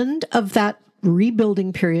the end of that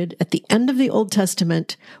rebuilding period, at the end of the Old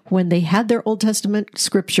Testament, when they had their Old Testament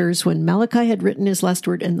scriptures, when Malachi had written his last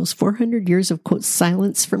word, and those 400 years of, quote,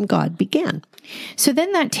 silence from God began. So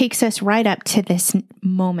then that takes us right up to this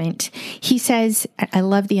moment. He says, I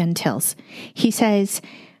love the untils. He says,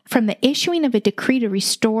 from the issuing of a decree to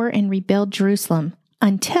restore and rebuild Jerusalem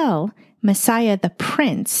until Messiah the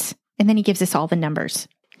Prince, and then he gives us all the numbers.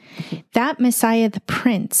 That Messiah the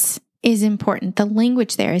Prince is important. The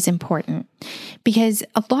language there is important because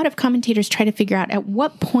a lot of commentators try to figure out at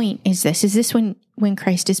what point is this? Is this when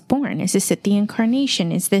Christ is born? Is this at the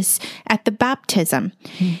incarnation? Is this at the baptism?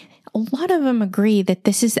 A lot of them agree that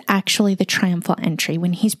this is actually the triumphal entry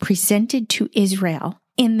when he's presented to Israel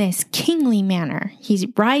in this kingly manner.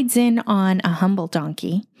 He rides in on a humble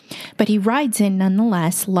donkey, but he rides in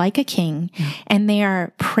nonetheless like a king, and they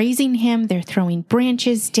are praising him. They're throwing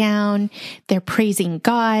branches down. They're praising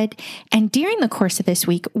God. And during the course of this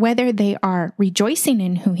week, whether they are rejoicing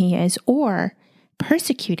in who he is or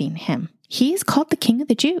persecuting him, he is called the King of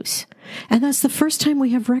the Jews. And that's the first time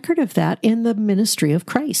we have record of that in the ministry of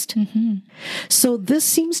Christ. So this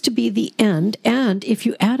seems to be the end. And if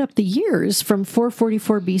you add up the years from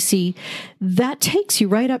 444 BC, that takes you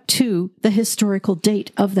right up to the historical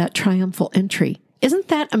date of that triumphal entry. Isn't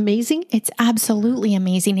that amazing? It's absolutely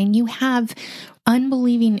amazing. And you have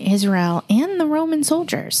unbelieving Israel and the Roman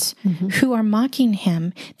soldiers who are mocking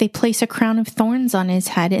him. They place a crown of thorns on his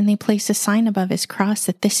head and they place a sign above his cross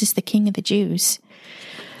that this is the King of the Jews.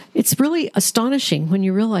 It's really astonishing when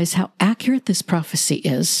you realize how accurate this prophecy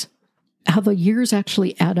is, how the years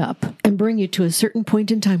actually add up and bring you to a certain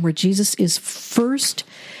point in time where Jesus is first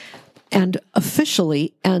and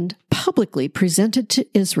officially and publicly presented to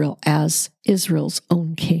Israel as Israel's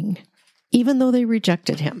own king, even though they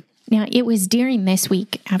rejected him. Now, it was during this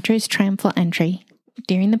week, after his triumphal entry,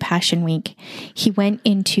 during the Passion Week, he went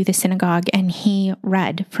into the synagogue and he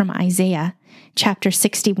read from Isaiah chapter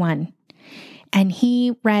 61. And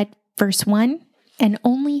he read verse 1 and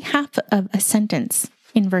only half of a sentence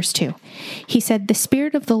in verse 2. He said, "The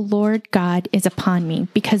Spirit of the Lord God is upon me,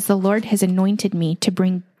 because the Lord has anointed me to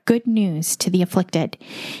bring good news to the afflicted.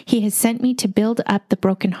 He has sent me to build up the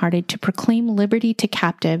brokenhearted, to proclaim liberty to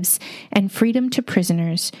captives and freedom to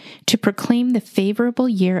prisoners, to proclaim the favorable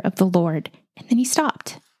year of the Lord." And then he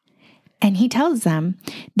stopped. And he tells them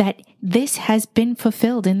that this has been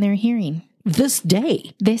fulfilled in their hearing. This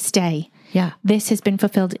day. Yeah. This has been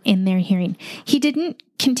fulfilled in their hearing. He didn't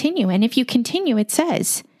continue. And if you continue, it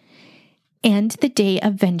says, "And the day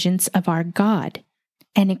of vengeance of our God."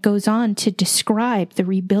 And it goes on to describe the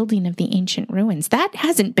rebuilding of the ancient ruins. That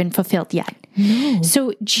hasn't been fulfilled yet. No.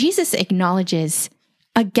 So Jesus acknowledges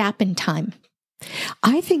a gap in time.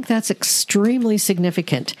 I think that's extremely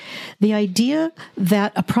significant. The idea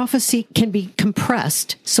that a prophecy can be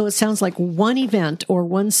compressed, so it sounds like one event or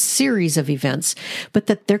one series of events, but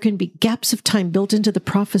that there can be gaps of time built into the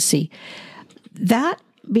prophecy, that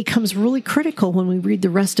becomes really critical when we read the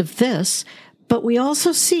rest of this. But we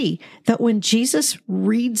also see that when Jesus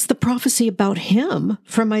reads the prophecy about him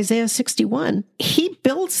from Isaiah 61, he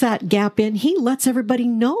builds that gap in. He lets everybody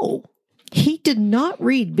know. He did not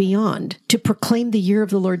read beyond to proclaim the year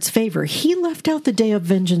of the Lord's favor. He left out the day of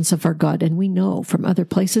vengeance of our God. And we know from other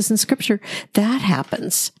places in Scripture that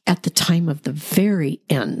happens at the time of the very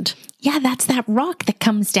end. Yeah, that's that rock that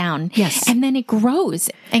comes down. Yes. And then it grows.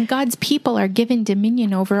 And God's people are given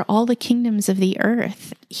dominion over all the kingdoms of the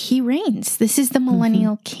earth. He reigns. This is the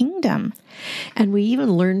millennial kingdom. And we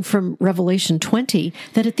even learn from Revelation 20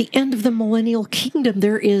 that at the end of the millennial kingdom,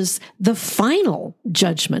 there is the final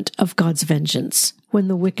judgment of God's vengeance when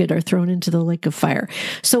the wicked are thrown into the lake of fire.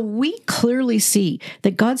 So we clearly see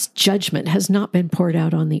that God's judgment has not been poured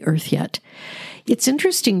out on the earth yet. It's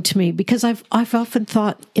interesting to me because I've often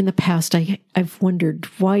thought in the past, I've wondered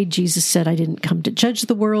why Jesus said, "I didn't come to judge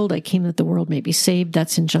the world. I came that the world may be saved."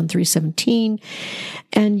 That's in John 3:17.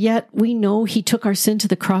 And yet we know he took our sin to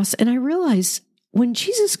the cross. And I realize when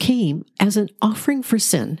Jesus came as an offering for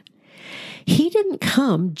sin, he didn't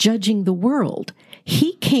come judging the world.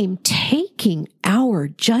 He came taking our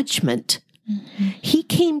judgment. He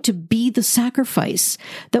came to be the sacrifice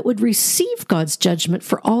that would receive God's judgment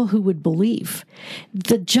for all who would believe.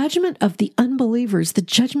 The judgment of the unbelievers, the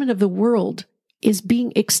judgment of the world, is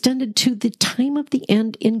being extended to the time of the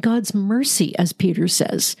end in God's mercy, as Peter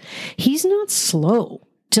says. He's not slow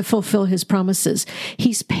to fulfill his promises.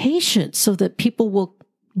 He's patient so that people will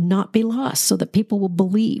not be lost, so that people will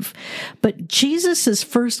believe. But Jesus'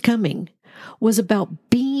 first coming was about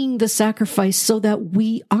being the sacrifice so that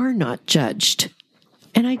we are not judged.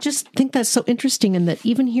 And I just think that's so interesting, and that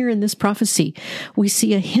even here in this prophecy, we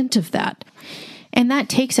see a hint of that. And that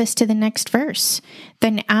takes us to the next verse.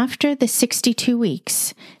 Then after the 62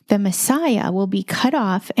 weeks, the Messiah will be cut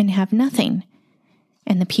off and have nothing.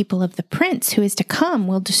 And the people of the prince who is to come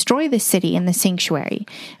will destroy the city and the sanctuary,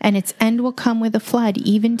 and its end will come with a flood,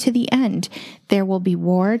 even to the end. There will be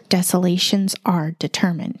war, desolations are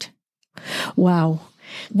determined. Wow.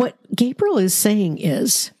 What Gabriel is saying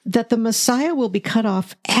is that the Messiah will be cut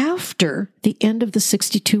off after the end of the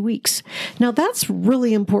 62 weeks. Now, that's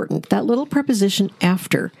really important, that little preposition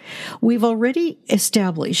after. We've already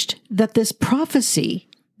established that this prophecy,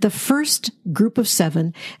 the first group of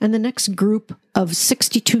 7 and the next group of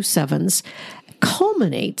 62 sevens,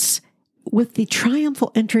 culminates with the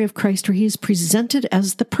triumphal entry of Christ, where he is presented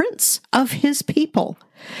as the prince of his people.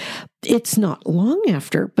 It's not long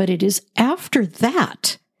after, but it is after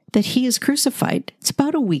that he is crucified. It's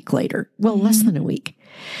about a week later. Well, less than a week.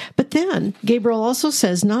 But then Gabriel also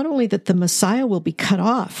says not only that the Messiah will be cut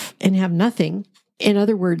off and have nothing, in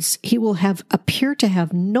other words, he will appear to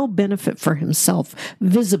have no benefit for himself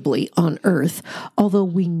visibly on earth, although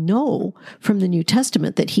we know from the New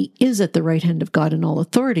Testament that he is at the right hand of God and all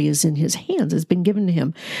authority is in his hands, has been given to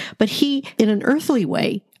him. But he, in an earthly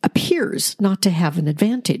way, appears not to have an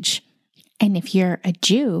advantage. And if you're a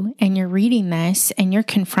Jew and you're reading this and you're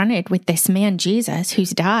confronted with this man, Jesus, who's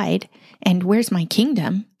died, and where's my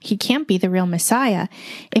kingdom? He can't be the real Messiah.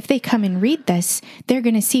 If they come and read this, they're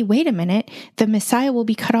going to see, wait a minute, the Messiah will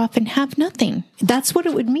be cut off and have nothing. That's what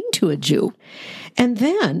it would mean to a Jew. And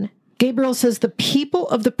then Gabriel says the people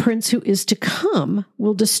of the prince who is to come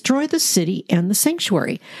will destroy the city and the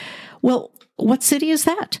sanctuary. Well, what city is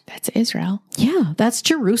that? That's Israel. Yeah, that's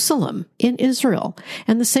Jerusalem in Israel.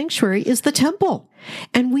 And the sanctuary is the temple.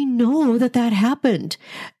 And we know that happened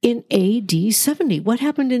in AD 70. What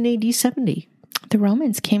happened in AD 70? The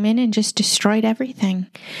Romans came in and just destroyed everything.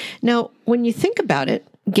 Now, when you think about it,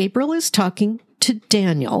 Gabriel is talking to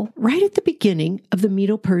Daniel right at the beginning of the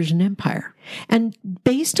Medo-Persian Empire. And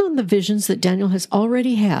based on the visions that Daniel has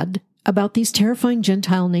already had about these terrifying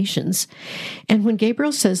Gentile nations, and when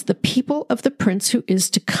Gabriel says the people of the prince who is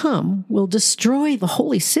to come will destroy the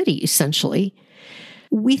holy city, essentially,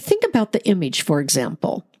 we think about the image, for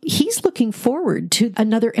example. He's looking forward to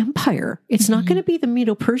another empire. It's not going to be the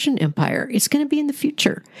Medo-Persian Empire. It's going to be in the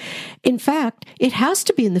future. In fact, it has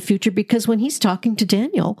to be in the future because when he's talking to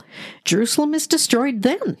Daniel, Jerusalem is destroyed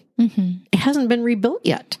then. It hasn't been rebuilt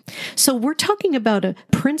yet. So we're talking about a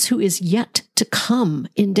prince who is yet to come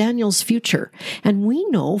in Daniel's future. And we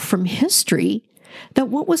know from history that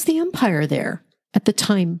what was the empire there at the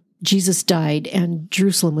time Jesus died and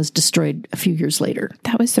Jerusalem was destroyed a few years later?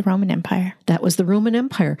 That was the Roman Empire. That was the Roman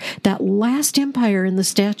Empire. That last empire in the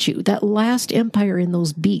statue, that last empire in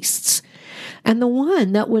those beasts, and the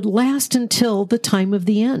one that would last until the time of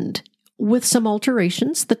the end. With some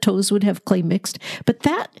alterations, the toes would have clay mixed, but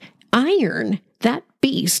that iron, that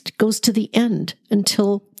beast goes to the end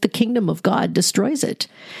until the kingdom of God destroys it.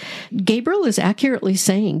 Gabriel is accurately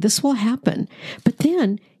saying this will happen, but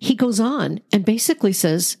then he goes on and basically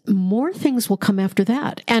says more things will come after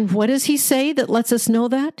that. And what does he say that lets us know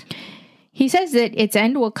that? He says that its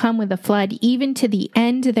end will come with a flood. Even to the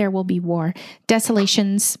end, there will be war.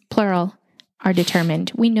 Desolations, plural, are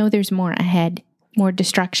determined. We know there's more ahead, more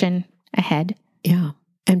destruction ahead. Yeah.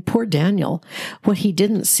 And poor Daniel, what he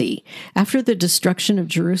didn't see. After the destruction of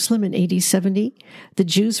Jerusalem in AD 70, the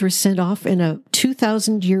Jews were sent off in a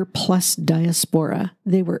 2,000-year-plus diaspora.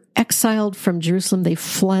 They were exiled from Jerusalem. They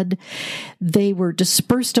fled. They were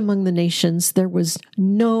dispersed among the nations. There was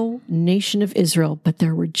no nation of Israel, but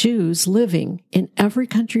there were Jews living in every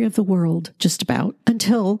country of the world, just about,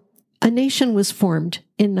 until a nation was formed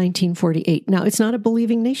in 1948. Now, it's not a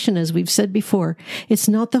believing nation, as we've said before. It's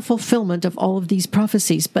not the fulfillment of all of these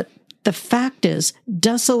prophecies, but the fact is,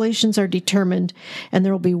 desolations are determined, and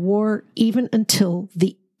there will be war even until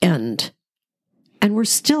the end. And we're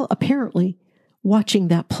still, apparently, watching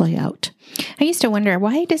that play out. I used to wonder,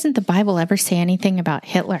 why doesn't the Bible ever say anything about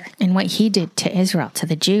Hitler and what he did to Israel, to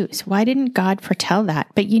the Jews? Why didn't God foretell that?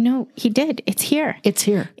 But you know, he did. It's here. It's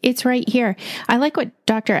here. It's right here. I like what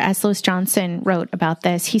Dr. Aslos Johnson wrote about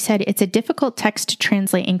this. He said, it's a difficult text to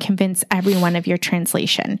translate and convince everyone of your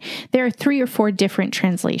translation. There are 3 or 4 different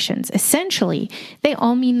translations. Essentially, they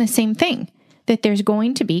all mean the same thing. that there's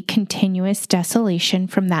going to be continuous desolation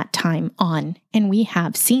from that time on. And we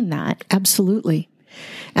have seen that. Absolutely.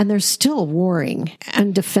 And they're still warring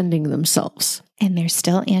and defending themselves. And there's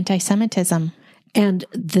still anti-Semitism. And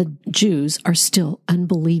the Jews are still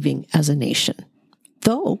unbelieving as a nation,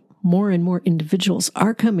 though more and more individuals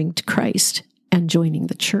are coming to Christ and joining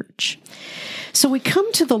the church. So we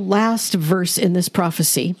come to the last verse in this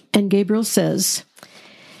prophecy, and Gabriel says,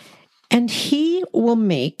 "And he will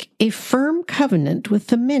make a firm covenant with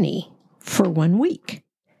the many for 1 week.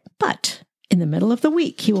 But in the middle of the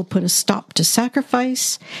week, he will put a stop to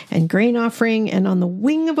sacrifice and grain offering, and on the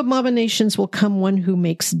wing of abominations will come one who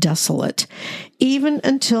makes desolate, even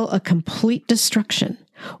until a complete destruction.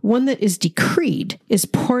 One that is decreed is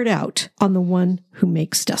poured out on the one who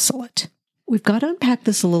makes desolate." We've got to unpack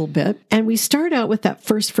this a little bit, and we start out with that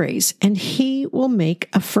first phrase, "and he will make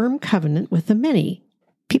a firm covenant with the many."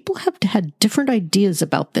 People have had different ideas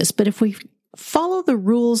about this, but if we follow the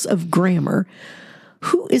rules of grammar,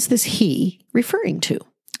 who is this he referring to?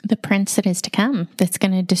 The prince that is to come, that's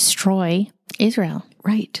going to destroy Israel.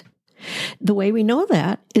 Right. The way we know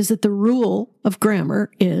that is that the rule of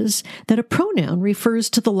grammar is that a pronoun refers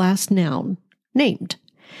to the last noun named.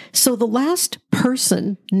 So the last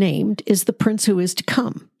person named is the prince who is to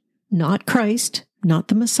come, not Christ, not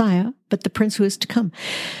the Messiah, but the prince who is to come.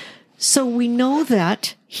 So we know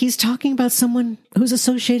that he's talking about someone who's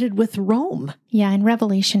associated with Rome. Yeah, and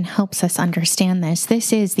Revelation helps us understand this.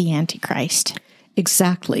 This is the Antichrist.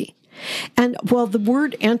 Exactly. And while the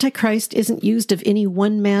word Antichrist isn't used of any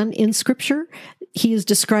one man in Scripture, he is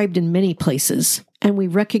described in many places, and we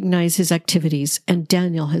recognize his activities, and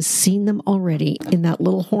Daniel has seen them already in that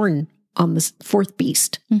little horn on the fourth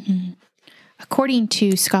beast. Mm-hmm. According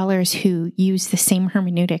to scholars who use the same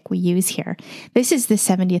hermeneutic we use here, this is the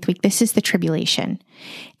 70th week. This is the tribulation.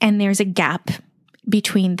 And there's a gap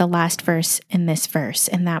between the last verse and this verse,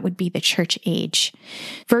 and that would be the church age.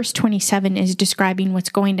 Verse 27 is describing what's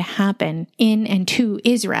going to happen in and to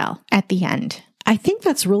Israel at the end. I think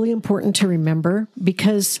that's really important to remember,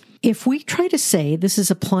 because if we try to say this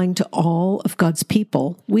is applying to all of God's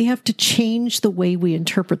people, we have to change the way we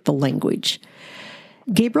interpret the language.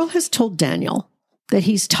 Gabriel has told Daniel that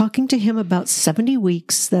he's talking to him about 70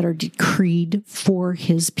 weeks that are decreed for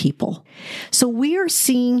his people. So we are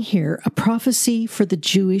seeing here a prophecy for the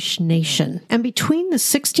Jewish nation. And between the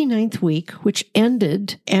 69th week, which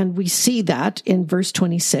ended, and we see that in verse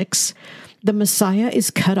 26, the Messiah is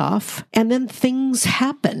cut off, and then things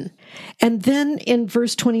happen. And then in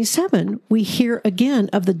verse 27, we hear again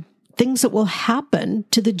of the things that will happen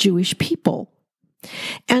to the Jewish people.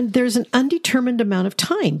 And there's an undetermined amount of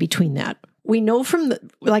time between that. We know from,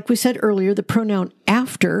 like we said earlier, the pronoun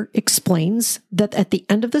after explains that at the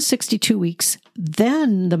end of the 62 weeks,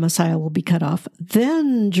 then the Messiah will be cut off,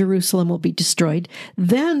 then Jerusalem will be destroyed,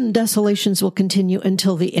 then desolations will continue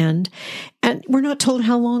until the end. And we're not told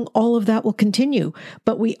how long all of that will continue,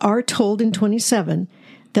 but we are told in 27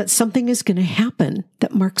 that something is going to happen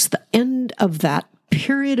that marks the end of that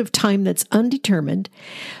period of time that's undetermined,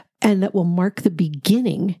 and that will mark the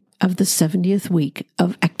beginning of the 70th week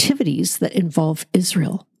of activities that involve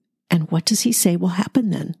Israel. And what does he say will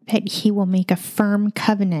happen then? That he will make a firm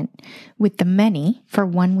covenant with the many for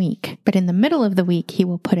 1 week. But in the middle of the week, he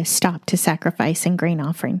will put a stop to sacrifice and grain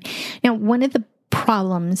offering. Now, one of the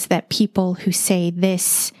problems that people who say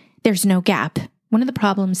this, there's no gap, one of the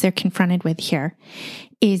problems they're confronted with here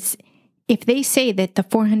is if they say that the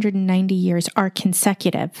 490 years are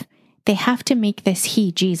consecutive, they have to make this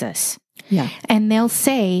he, Jesus. Yeah. And they'll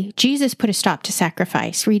say, Jesus put a stop to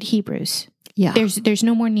sacrifice. Read Hebrews. Yeah. There's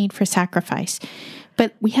no more need for sacrifice.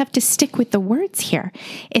 But we have to stick with the words here.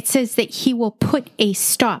 It says that he will put a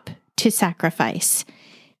stop to sacrifice.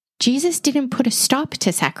 Jesus didn't put a stop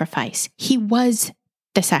to sacrifice. He was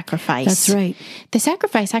the sacrifice. That's right. The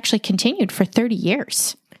sacrifice actually continued for 30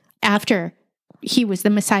 years after the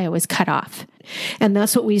Messiah was cut off. And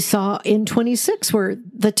that's what we saw in 26, where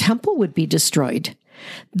the temple would be destroyed.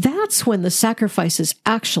 That's when the sacrifices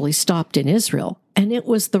actually stopped in Israel. And it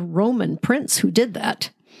was the Roman prince who did that.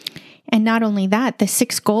 And not only that, the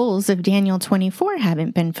 6 goals of Daniel 24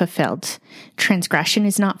 haven't been fulfilled. Transgression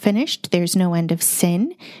is not finished. There's no end of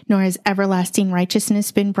sin, nor has everlasting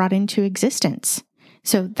righteousness been brought into existence.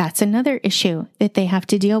 So that's another issue that they have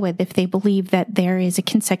to deal with if they believe that there is a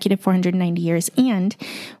consecutive 490 years. And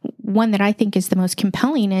one that I think is the most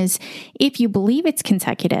compelling is if you believe it's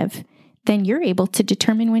consecutive, then you're able to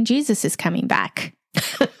determine when Jesus is coming back.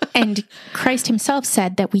 And Christ himself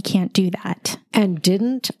said that we can't do that. And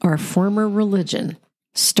didn't our former religion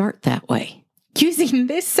start that way? Using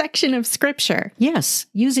this section of scripture. Yes,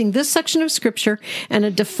 using this section of scripture and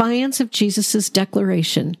a defiance of Jesus's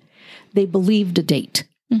declaration, they believed a date.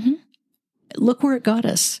 Mm-hmm. Look where it got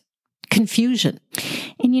us. Confusion.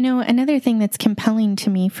 And another thing that's compelling to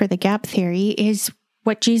me for the gap theory is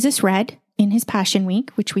what Jesus read in his Passion Week,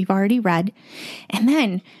 which we've already read. And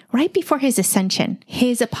then right before his ascension,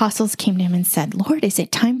 his apostles came to him and said, Lord, is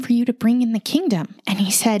it time for you to bring in the kingdom? And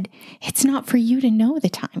he said, it's not for you to know the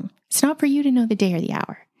time. It's not for you to know the day or the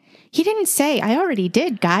hour. He didn't say, I already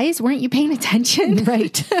did, guys. Weren't you paying attention?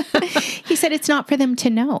 Right. He said it's not for them to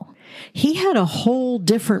know. He had a whole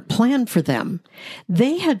different plan for them.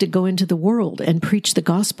 They had to go into the world and preach the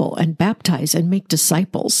gospel and baptize and make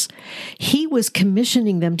disciples. He was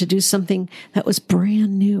commissioning them to do something that was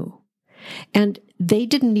brand new. And they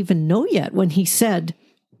didn't even know yet when he said,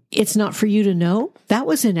 it's not for you to know. That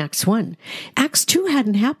was in Acts 1. Acts 2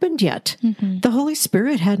 hadn't happened yet. Mm-hmm. The Holy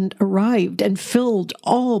Spirit hadn't arrived and filled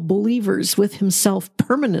all believers with himself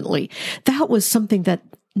permanently. That was something that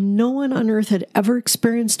no one on earth had ever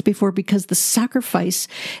experienced before because the sacrifice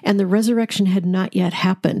and the resurrection had not yet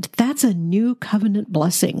happened. That's a new covenant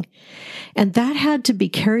blessing. And that had to be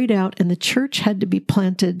carried out, and the church had to be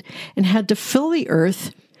planted and had to fill the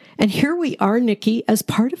earth. And here we are, Nikki, as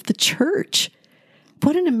part of the church.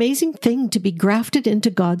 What an amazing thing to be grafted into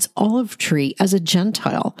God's olive tree as a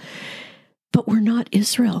Gentile. But we're not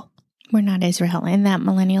Israel. We're not Israel. And that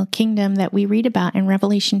millennial kingdom that we read about in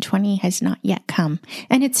Revelation 20 has not yet come.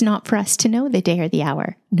 And it's not for us to know the day or the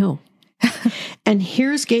hour. No. And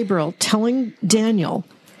here's Gabriel telling Daniel,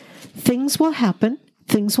 things will happen,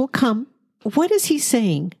 things will come. What is he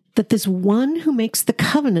saying? That this one who makes the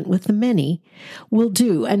covenant with the many will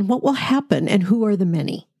do, and what will happen, and who are the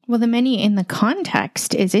many? Well, the many in the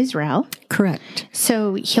context is Israel. Correct.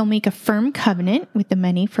 So he'll make a firm covenant with the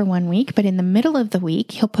many for 1 week, but in the middle of the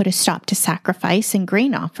week, he'll put a stop to sacrifice and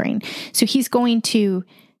grain offering. So he's going to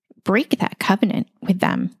break that covenant with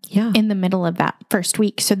them in the middle of that first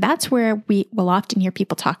week. So that's where we will often hear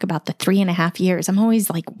people talk about the 3.5 years. I'm always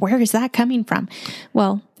like, where is that coming from?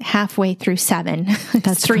 Well, halfway through 7,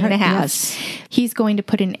 that's 3.5. Yes. He's going to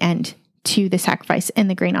put an end to the sacrifice and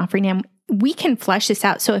the grain offering. And we can flesh this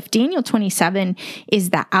out. So if Daniel 27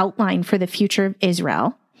 is the outline for the future of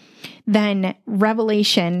Israel, then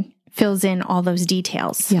Revelation fills in all those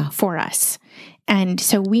details for us. And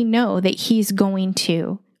so we know that he's going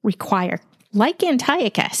to require, like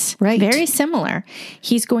Antiochus, very similar,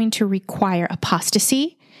 he's going to require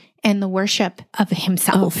apostasy and the worship of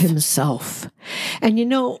himself. And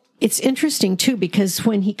it's interesting too, because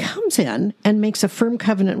when he comes in and makes a firm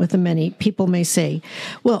covenant with the many, people may say,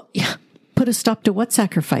 well, put a stop to what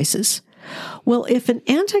sacrifices? Well, if an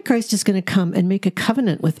Antichrist is going to come and make a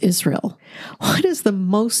covenant with Israel, what is the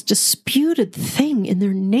most disputed thing in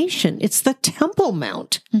their nation? It's the Temple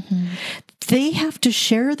Mount. Mm-hmm. They have to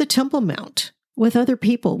share the Temple Mount with other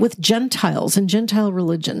people, with Gentiles and Gentile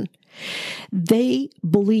religion. They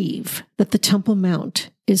believe that the Temple Mount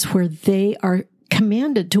is where they are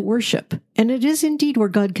commanded to worship. And it is indeed where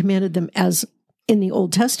God commanded them, as in the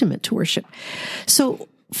Old Testament, to worship. So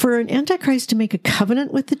for an Antichrist to make a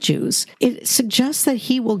covenant with the Jews, it suggests that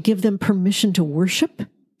he will give them permission to worship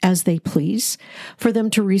as they please, for them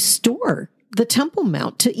to restore the Temple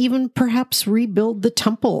Mount, to even perhaps rebuild the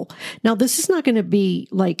temple. Now, this is not going to be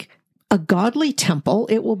like a godly temple.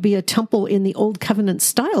 It will be a temple in the Old Covenant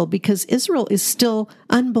style, because Israel is still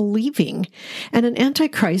unbelieving, and an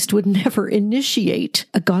Antichrist would never initiate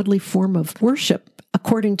a godly form of worship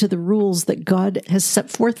according to the rules that God has set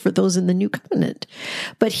forth for those in the New Covenant.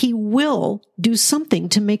 But he will do something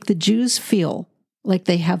to make the Jews feel like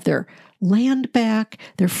they have their land back,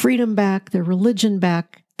 their freedom back, their religion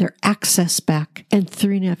back, their access back, and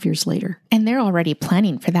 3.5 years later. And they're already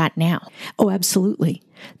planning for that now. Oh, absolutely.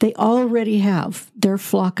 They already have their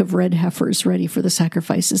flock of red heifers ready for the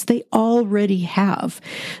sacrifices. They already have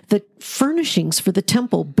the furnishings for the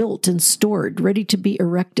temple built and stored, ready to be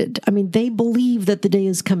erected. I mean, they believe that the day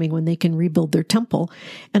is coming when they can rebuild their temple.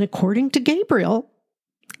 And according to Gabriel,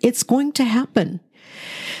 it's going to happen.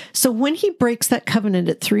 So when he breaks that covenant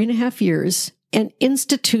at 3.5 years and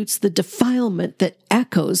institutes the defilement that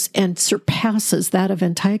echoes and surpasses that of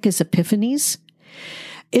Antiochus Epiphanes,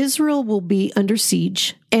 Israel will be under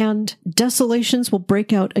siege and desolations will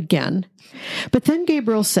break out again. But then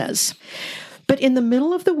Gabriel says, but in the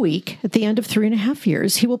middle of the week, at the end of 3.5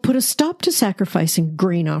 years, he will put a stop to sacrificing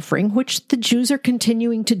grain offering, which the Jews are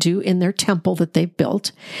continuing to do in their temple that they've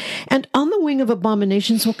built. And on the wing of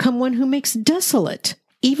abominations will come one who makes desolate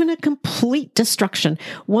even a complete destruction,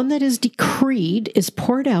 one that is decreed, is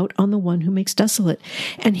poured out on the one who makes desolate.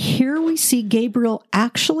 And here we see Gabriel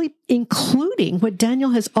actually including what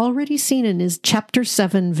Daniel has already seen in his chapter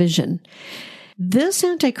 7 vision. This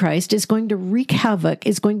Antichrist is going to wreak havoc,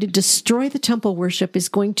 is going to destroy the temple worship, is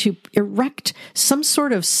going to erect some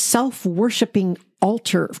sort of self-worshiping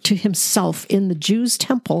altar to himself in the Jews'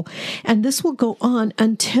 temple. And this will go on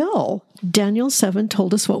until Daniel 7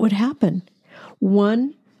 told us what would happen.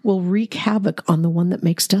 One will wreak havoc on the one that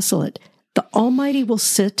makes desolate. The Almighty will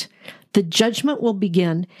sit, the judgment will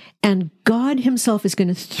begin, and God himself is going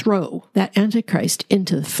to throw that Antichrist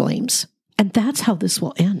into the flames. And that's how this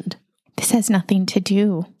will end. This has nothing to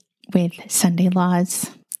do with Sunday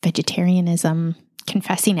laws, vegetarianism,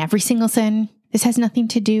 confessing every single sin. This has nothing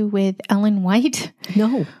to do with Ellen White.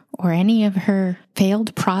 No. Or any of her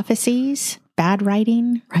failed prophecies, bad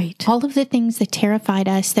writing. Right. All of the things that terrified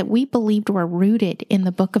us that we believed were rooted in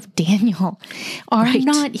the book of Daniel are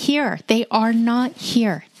not here. They are not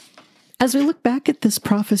here. As we look back at this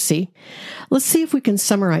prophecy, let's see if we can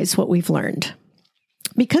summarize what we've learned.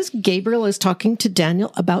 Because Gabriel is talking to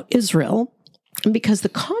Daniel about Israel, and because the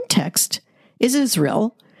context is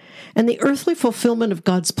Israel, and the earthly fulfillment of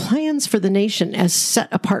God's plans for the nation as set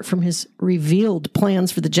apart from his revealed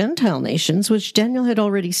plans for the Gentile nations, which Daniel had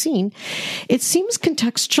already seen, it seems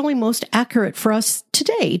contextually most accurate for us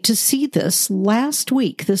today to see this last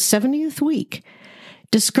week, the 70th week,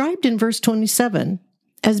 described in verse 27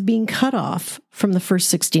 as being cut off from the first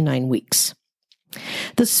 69 weeks.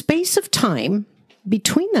 The space of time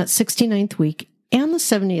between that 69th week and the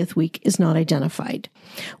 70th week is not identified.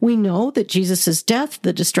 We know that Jesus' death,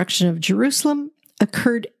 the destruction of Jerusalem,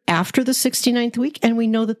 occurred after the 69th week, and we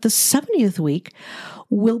know that the 70th week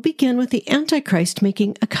will begin with the Antichrist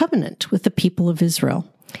making a covenant with the people of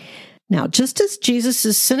Israel. Now, just as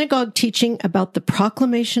Jesus' synagogue teaching about the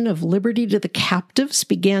proclamation of liberty to the captives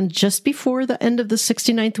began just before the end of the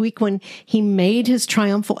 69th week when he made his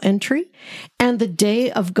triumphal entry, and the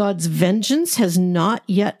day of God's vengeance has not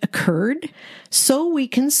yet occurred, so we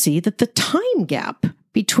can see that the time gap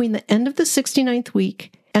between the end of the 69th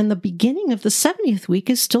week and the beginning of the 70th week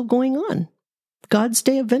is still going on. God's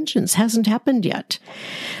day of vengeance hasn't happened yet.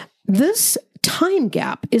 This time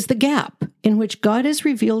gap is the gap in which God has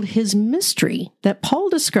revealed his mystery that Paul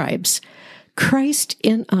describes, Christ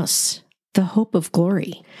in us, the hope of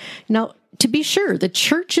glory. Now, to be sure, the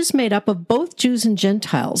church is made up of both Jews and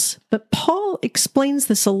Gentiles, but Paul explains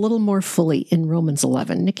this a little more fully in Romans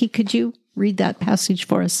 11. Nikki, could you read that passage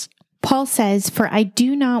for us? Paul says, "For I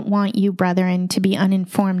do not want you, brethren, to be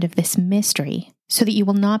uninformed of this mystery, so that you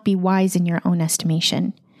will not be wise in your own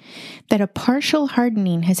estimation, that a partial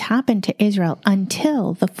hardening has happened to Israel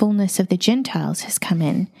until the fullness of the Gentiles has come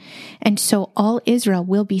in. And so all Israel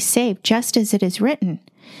will be saved, just as it is written,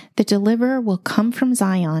 the deliverer will come from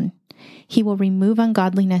Zion. He will remove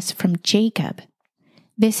ungodliness from Jacob.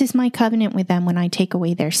 This is my covenant with them when I take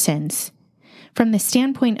away their sins." From the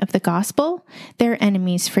standpoint of the gospel, they're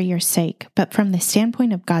enemies for your sake. But from the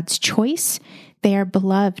standpoint of God's choice, they are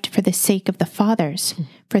beloved for the sake of the fathers.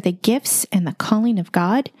 For the gifts and the calling of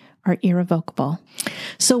God are irrevocable.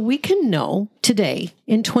 So we can know today,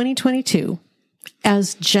 in 2022,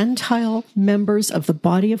 as Gentile members of the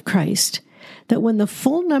body of Christ, that when the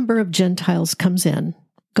full number of Gentiles comes in,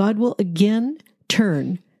 God will again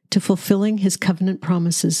turn to fulfilling his covenant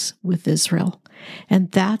promises with Israel.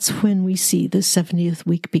 And that's when we see the 70th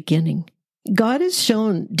week beginning. God has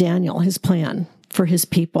shown Daniel his plan for his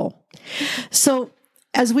people. So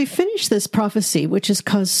as we finish this prophecy, which has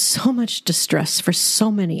caused so much distress for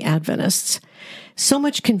so many Adventists, so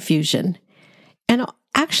much confusion, and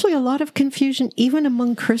actually a lot of confusion even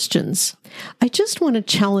among Christians, I just want to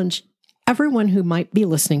challenge everyone who might be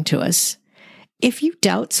listening to us. If you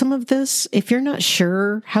doubt some of this, if you're not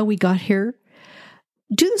sure how we got here,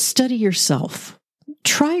 do the study yourself.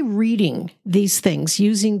 Try reading these things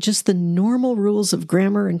using just the normal rules of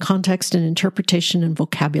grammar and context and interpretation and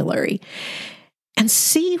vocabulary, and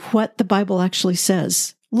see what the Bible actually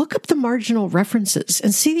says. Look up the marginal references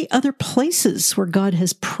and see the other places where God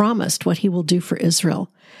has promised what he will do for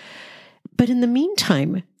Israel. But in the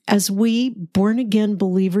meantime, as we born-again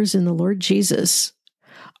believers in the Lord Jesus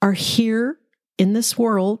are here in this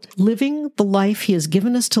world, living the life he has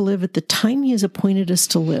given us to live at the time he has appointed us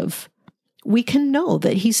to live, we can know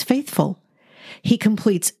that he's faithful. He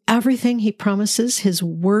completes everything he promises. His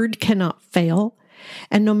word cannot fail.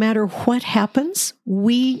 And no matter what happens,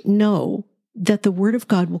 we know that the word of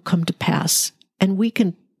God will come to pass, and we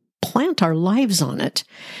can plant our lives on it.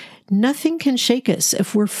 Nothing can shake us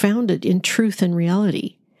if we're founded in truth and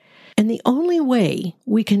reality. And the only way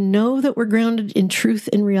we can know that we're grounded in truth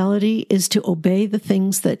and reality is to obey the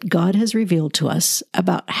things that God has revealed to us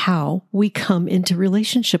about how we come into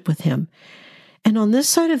relationship with Him. And on this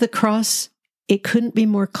side of the cross, it couldn't be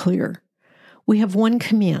more clear. We have one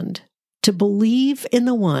command: to believe in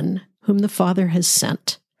the one whom the Father has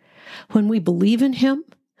sent. When we believe in Him,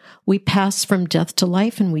 we pass from death to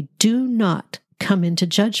life, and we do not come into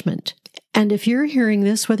judgment. And if you're hearing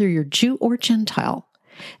this, whether you're Jew or Gentile,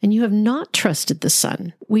 and you have not trusted the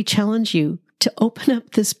Son, we challenge you to open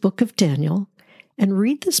up this book of Daniel and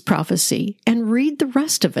read this prophecy and read the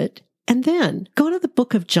rest of it, and then go to the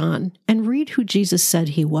book of John and read who Jesus said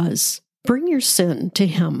He was. Bring your sin to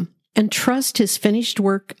Him and trust His finished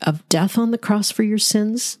work of death on the cross for your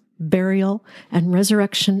sins, burial, and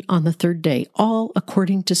resurrection on the third day, all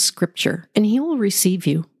according to Scripture, and He will receive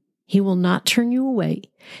you. He will not turn you away.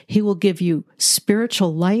 He will give you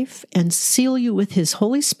spiritual life and seal you with His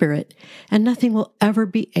Holy Spirit, and nothing will ever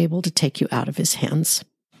be able to take you out of His hands.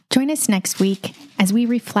 Join us next week as we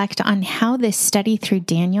reflect on how this study through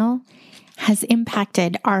Daniel has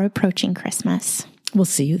impacted our approaching Christmas. We'll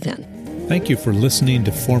see you then. Thank you for listening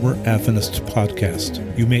to Former Adventist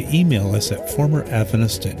Podcast. You may email us at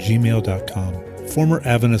formeradventist@gmail.com. Former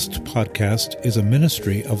Adventist Podcast is a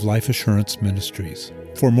ministry of Life Assurance Ministries.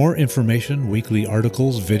 For more information, weekly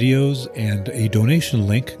articles, videos, and a donation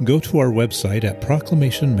link, go to our website at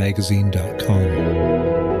proclamationmagazine.com.